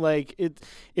know, like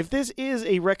if this is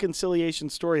a reconciliation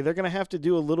story, they're going to have to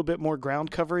do a little bit more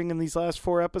ground covering in these last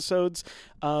 4 episodes.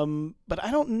 But I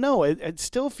don't know. It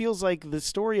still feels like the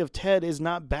story of Ted is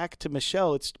not back to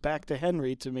Michelle. It's back to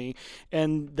Henry to me.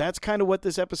 And that's kind of what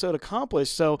this episode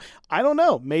accomplished. So I don't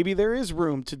know. Maybe there is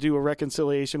room to do a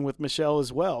reconciliation with Michelle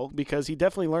as well, because he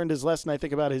definitely learned his lesson, I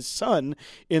think, about his son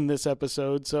in this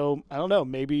episode. So I don't know.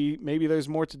 Maybe there's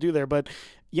more to do there. But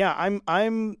yeah,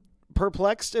 I'm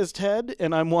perplexed as Ted,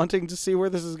 and I'm wanting to see where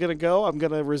this is going to go. I'm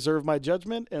going to reserve my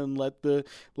judgment and let the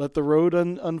road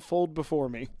unfold before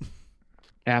me.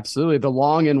 Absolutely. The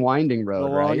long and winding road.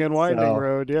 The long and winding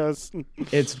road, yes.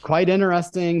 It's quite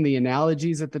interesting. The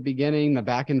analogies at the beginning, the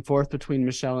back and forth between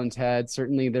Michelle and Ted.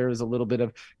 Certainly there was a little bit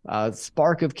of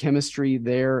spark of chemistry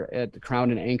there at the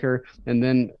Crown and Anchor. And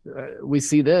then we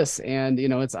see this, and,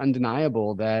 it's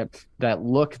undeniable that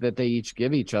look that they each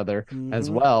give each other as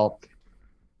well.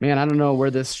 Man, I don't know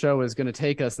where this show is going to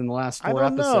take us in the last 4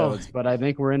 episodes, but I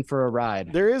think we're in for a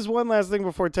ride. There is one last thing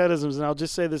before Tedisms, and I'll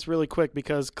just say this really quick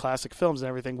because classic films and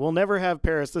everything. We'll never have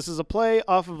Paris. This is a play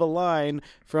off of a line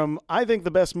from, I think,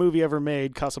 the best movie ever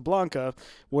made, Casablanca,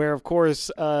 where, of course,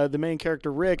 the main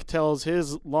character, Rick, tells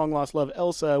his long-lost love,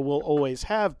 Elsa, will always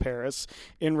have Paris,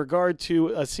 in regard to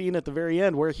a scene at the very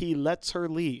end where he lets her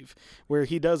leave, where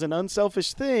he does an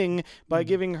unselfish thing by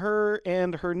giving her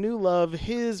and her new love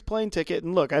his plane ticket.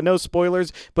 And look, I know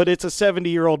spoilers, but it's a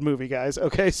 70-year-old movie, guys.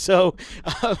 Okay, so,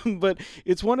 but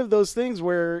it's one of those things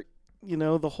where,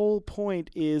 the whole point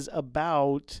is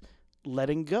about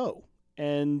letting go.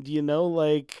 And,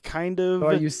 kind of... So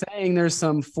are you saying there's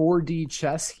some 4D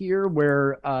chess here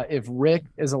where if Rick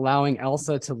is allowing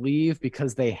Elsa to leave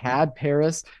because they had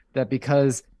Paris, that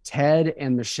because Ted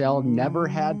and Michelle never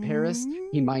had Paris,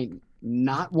 he might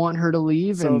not want her to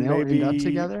leave, so and they'll end up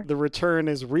together? The return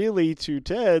is really to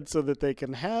Ted so that they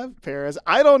can have Paris.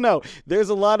 I don't know. There's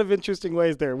a lot of interesting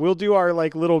ways there. We'll do our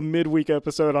little midweek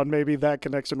episode on maybe that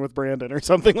connection with Brandon or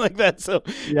something like that. So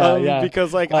yeah.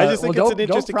 Because I just think it's an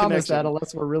interesting don't promise connection. that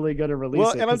unless we're really going to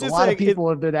release it. And I'm just a lot of people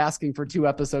have been asking for 2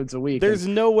 episodes a week. There's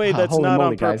no way that's not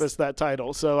on purpose, that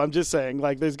title. So I'm just saying,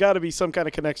 there's got to be some kind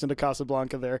of connection to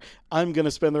Casablanca there. I'm going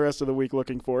to spend the rest of the week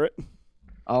looking for it.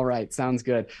 All right, sounds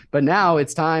good. But now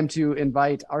it's time to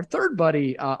invite our third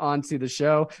buddy onto the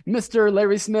show, Mr.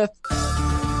 Larry Smith.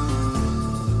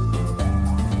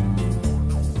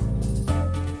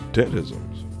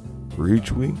 Tedisms. For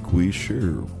each week, we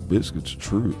share biscuits of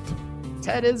truth.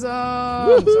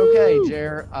 Tedisms. Okay, Woohoo!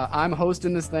 Jer, I'm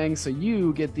hosting this thing, so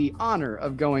you get the honor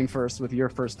of going first with your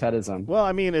first Tedism. Well,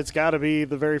 I mean, it's got to be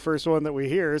the very first one that we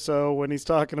hear. So when he's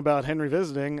talking about Henry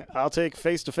visiting, I'll take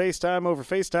face-to-face time over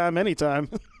FaceTime anytime.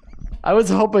 I was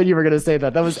hoping you were going to say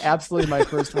that. That was absolutely my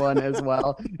first one as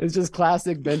well. It's just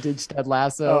classic vintage Ted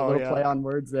Lasso, little play on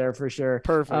words there for sure.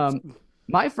 Perfect.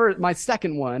 My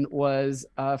second one was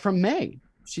from May.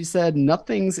 She said,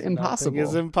 "Nothing's impossible." Nothing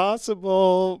is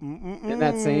impossible. In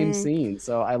that same scene.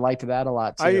 So I liked that a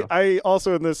lot too. I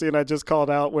also in this scene I just called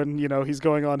out when he's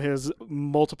going on his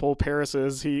multiple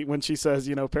Parises. When she says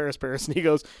Paris, Paris, and he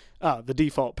goes, the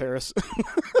default Paris.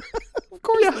 Of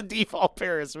course, the default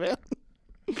Paris, man.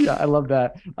 Yeah, I love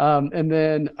that. And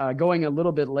then going a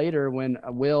little bit later when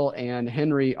Will and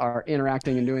Henry are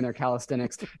interacting and doing their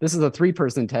calisthenics, this is a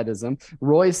three-person Tedism.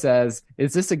 Roy says,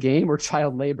 "Is this a game or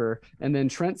child labor?" And then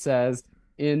Trent says,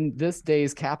 "In this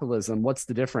day's capitalism, what's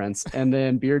the difference?" And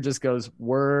then Beard just goes,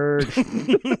 "Word."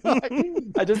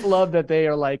 I just love that they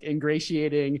are like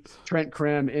ingratiating Trent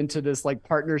Krim into this like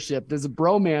partnership. There's a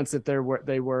bromance if they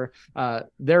were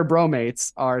their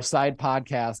bromates, our side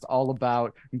podcast all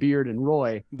about Beard and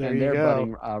Roy and their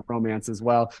budding romance as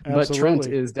well. Absolutely. But Trent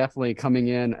is definitely coming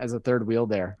in as a third wheel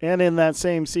there. And in that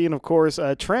same scene, of course,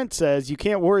 Trent says, "You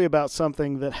can't worry about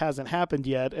something that hasn't happened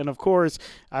yet." And of course,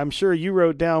 I'm sure you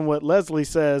wrote down what Leslie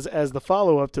says as the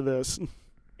follow-up to this.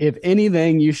 "If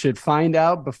anything, you should find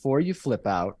out before you flip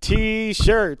out."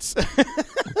 T-shirts. There's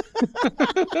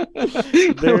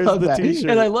the T-shirt.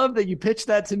 And I love that you pitched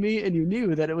that to me and you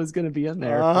knew that it was going to be in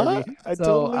there. I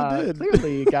totally did.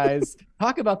 Clearly, guys,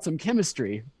 talk about some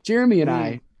chemistry. Jeremy and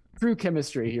I, true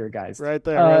chemistry here, guys. Right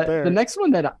there, right there. The next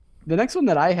one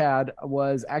that I had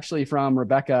was actually from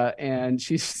Rebecca, and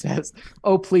she says,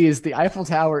 "Oh, please, the Eiffel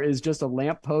Tower is just a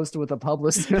lamppost with a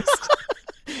publicist."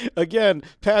 Again,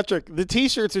 Patrick, the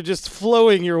T-shirts are just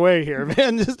flowing your way here,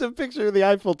 man. Just a picture of the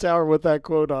Eiffel Tower with that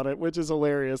quote on it, which is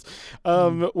hilarious.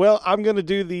 Well, I'm going to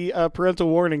do the parental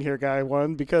warning here, guy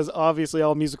one, because obviously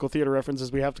all musical theater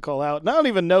references we have to call out. And I don't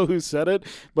even know who said it,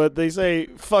 but they say,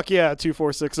 "Fuck yeah,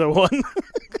 24601."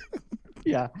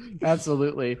 Yeah,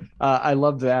 absolutely. I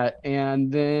love that.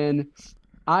 And then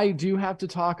I do have to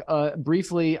talk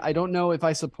briefly. I don't know if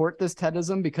I support this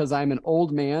Tedism because I'm an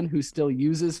old man who still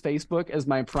uses Facebook as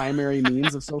my primary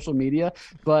means of social media.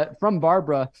 But from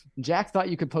Barbara, "Jack thought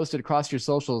you could post it across your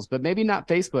socials, but maybe not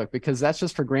Facebook because that's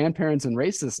just for grandparents and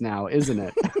racists now, isn't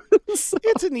it?"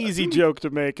 It's an easy joke to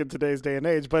make in today's day and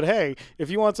age. But hey, if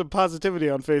you want some positivity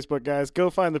on Facebook, guys, go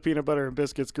find the Peanut Butter and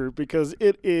Biscuits group because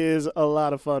it is a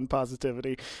lot of fun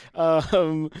positivity.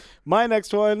 My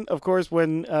next one, of course,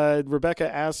 when Rebecca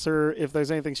asks her if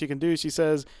there's anything she can do, she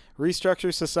says,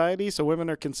 "Restructure society so women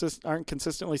aren't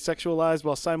consistently sexualized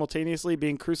while simultaneously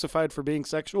being crucified for being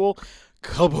sexual."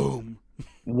 Kaboom.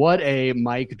 What a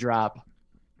mic drop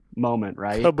moment,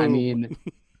 right? Kaboom. I mean,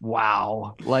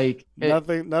 wow. Like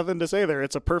nothing to say there.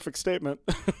 It's a perfect statement.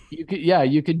 You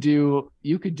could do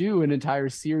an entire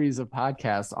series of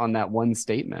podcasts on that one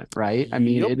statement, right? I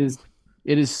mean,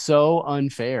 it is so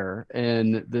unfair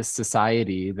in this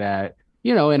society that,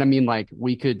 and I mean, like,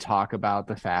 we could talk about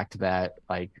the fact that,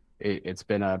 like, it's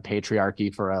been a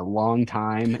patriarchy for a long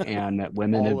time and that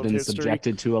women have been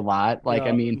subjected to a lot. Like,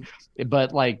 I mean,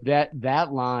 but like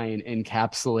that line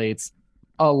encapsulates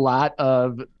a lot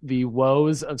of the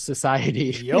woes of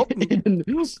society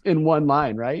in one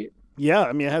line, right? Yeah,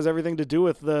 I mean, it has everything to do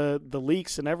with the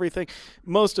leaks and everything.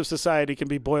 Most of society can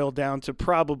be boiled down to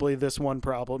probably this one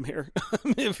problem here,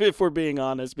 if we're being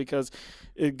honest, because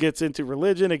it gets into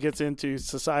religion, it gets into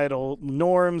societal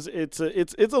norms. It's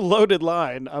a loaded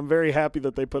line. I'm very happy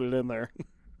that they put it in there.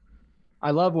 I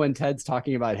love when Ted's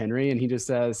talking about Henry and he just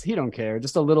says, he don't care.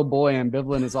 Just a little boy,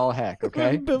 ambivalent as all heck,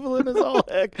 okay? Ambivalent as all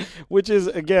heck, which is,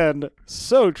 again,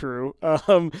 so true.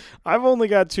 I've only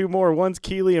got two more. One's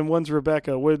Keely and one's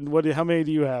Rebecca. How many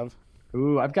do you have?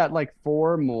 Ooh, I've got like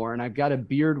four more, and I've got a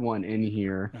Beard one in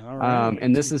here. All right.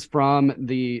 And this is from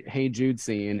the Hey Jude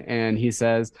scene. And he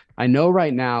says, "I know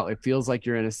right now it feels like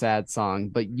you're in a sad song,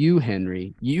 but you,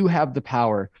 Henry, you have the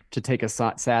power to take a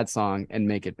sad song and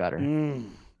make it better."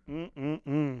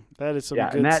 That is some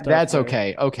good and stuff. That's there.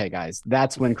 okay. Okay, guys.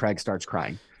 That's when Craig starts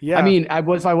crying. Yeah. I mean,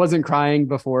 if I wasn't crying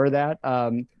before that,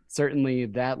 certainly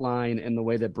that line and the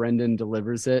way that Brendan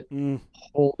delivers it,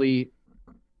 holy,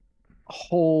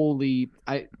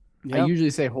 I usually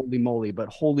say holy moly, but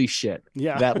holy shit.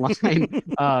 Yeah. That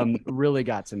line really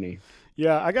got to me.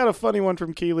 Yeah, I got a funny one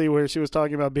from Keely where she was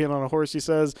talking about being on a horse. She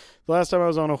says, the last time I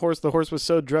was on a horse, the horse was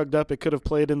so drugged up it could have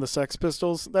played in the Sex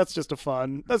Pistols. That's just a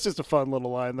fun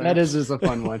little line there. That is just a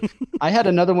fun one. I had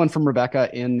another one from Rebecca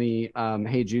in the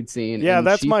Hey Jude scene. Yeah,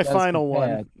 that's my final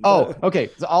one. Oh, okay.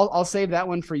 So I'll save that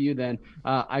one for you then.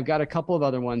 I've got a couple of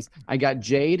other ones. I got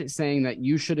Jade saying that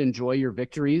you should enjoy your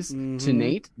victories to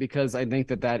Nate, because I think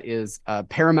that is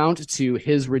paramount to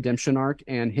his redemption arc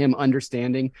and him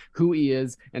understanding who he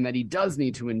is, and that he does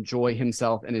need to enjoy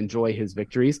himself and enjoy his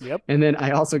victories. Yep. And then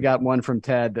I also got one from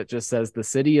Ted that just says the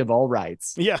city of all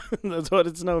rights. Yeah, that's what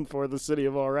it's known for, the city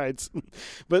of all rights.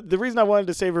 But the reason I wanted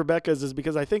to save Rebecca's is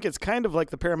because I think it's kind of like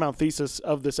the paramount thesis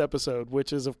of this episode,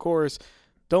 which is, of course,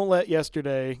 don't let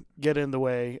yesterday get in the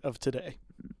way of today.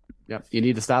 Yep. You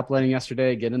need to stop letting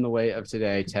yesterday get in the way of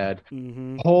today, Ted.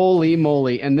 Holy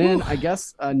moly. And then I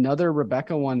guess another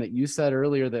Rebecca one that you said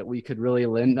earlier that we could really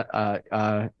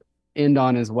end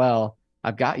on as well.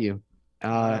 I've got you.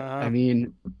 I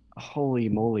mean, holy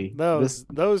moly. Those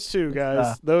two,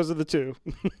 guys. Those are the two.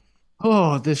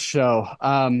 Oh, this show.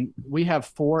 We have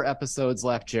 4 episodes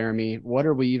left, Jeremy. What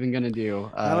are we even going to do?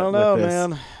 I don't know,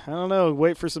 man. I don't know.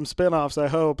 Wait for some spinoffs, I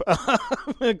hope.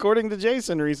 According to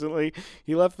Jason recently,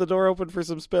 he left the door open for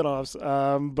some spinoffs.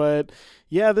 But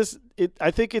yeah, I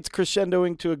think it's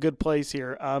crescendoing to a good place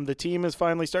here. The team is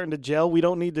finally starting to gel. We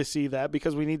don't need to see that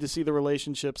because we need to see the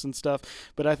relationships and stuff.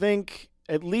 But I think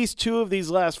at least 2 of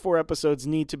these last 4 episodes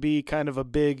need to be kind of a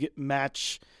big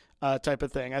match type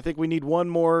of thing. I think we need one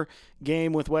more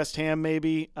game with West Ham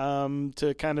maybe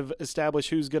to kind of establish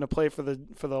who's going to play for the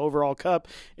overall cup.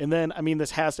 And then, I mean, this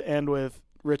has to end with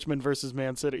Richmond versus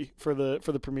Man City for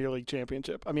the Premier League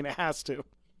championship. I mean, it has to.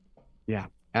 Yeah,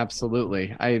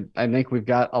 absolutely. I think we've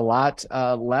got a lot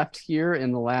left here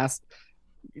in the last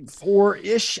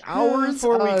 4-ish hours,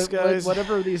 4 weeks, guys.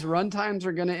 Whatever these run times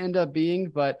are going to end up being,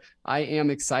 but I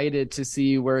am excited to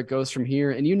see where it goes from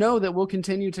here. And you know that we'll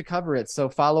continue to cover it. So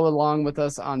follow along with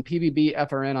us on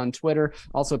PBBFRN on Twitter,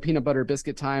 also Peanut Butter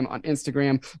Biscuit Time on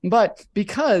Instagram. But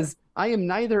because I am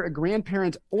neither a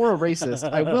grandparent or a racist,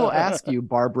 I will ask you,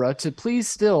 Barbara, to please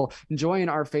still join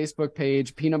our Facebook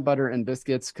page, Peanut Butter and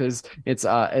Biscuits, because it's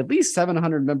at least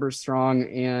 700 members strong,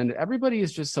 and everybody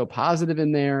is just so positive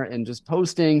in there and just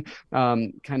posting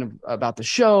kind of about the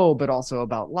show, but also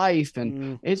about life.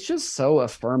 And it's just so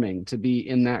affirming to be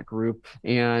in that group.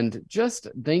 And just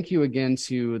thank you again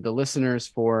to the listeners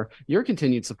for your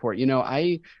continued support. You know,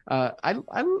 I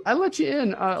let you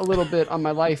in a little bit on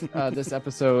my life this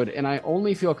episode, and I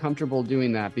only feel comfortable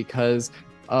doing that because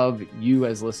of you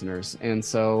as listeners. And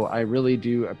so I really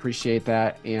do appreciate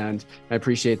that, and I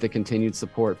appreciate the continued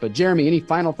support. But Jeremy, any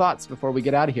final thoughts before we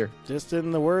get out of here? Just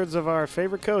in the words of our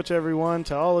favorite coach, everyone,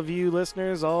 to all of you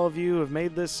listeners, all of you who have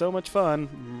made this so much fun,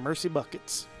 mercy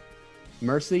buckets.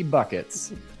 Mercy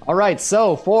buckets. All right,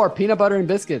 so for Peanut Butter and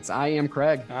Biscuits, I am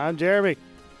Craig. I'm Jeremy.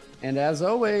 And as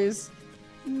always,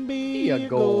 be a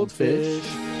goldfish.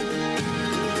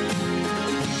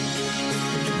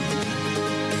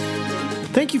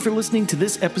 Thank you for listening to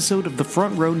this episode of the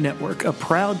Front Row Network, a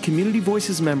proud Community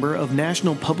Voices member of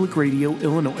National Public Radio,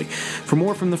 Illinois. For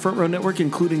more from the Front Row Network,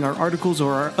 including our articles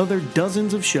or our other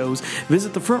dozens of shows,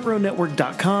 visit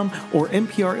thefrontrownetwork.com or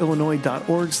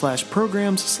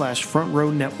nprillinois.org/programs/Front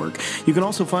Row Network. You can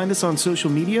also find us on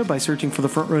social media by searching for the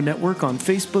Front Row Network on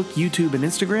Facebook, YouTube, and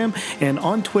Instagram, and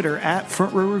on Twitter at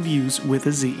Front Row Reviews with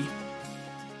a Z.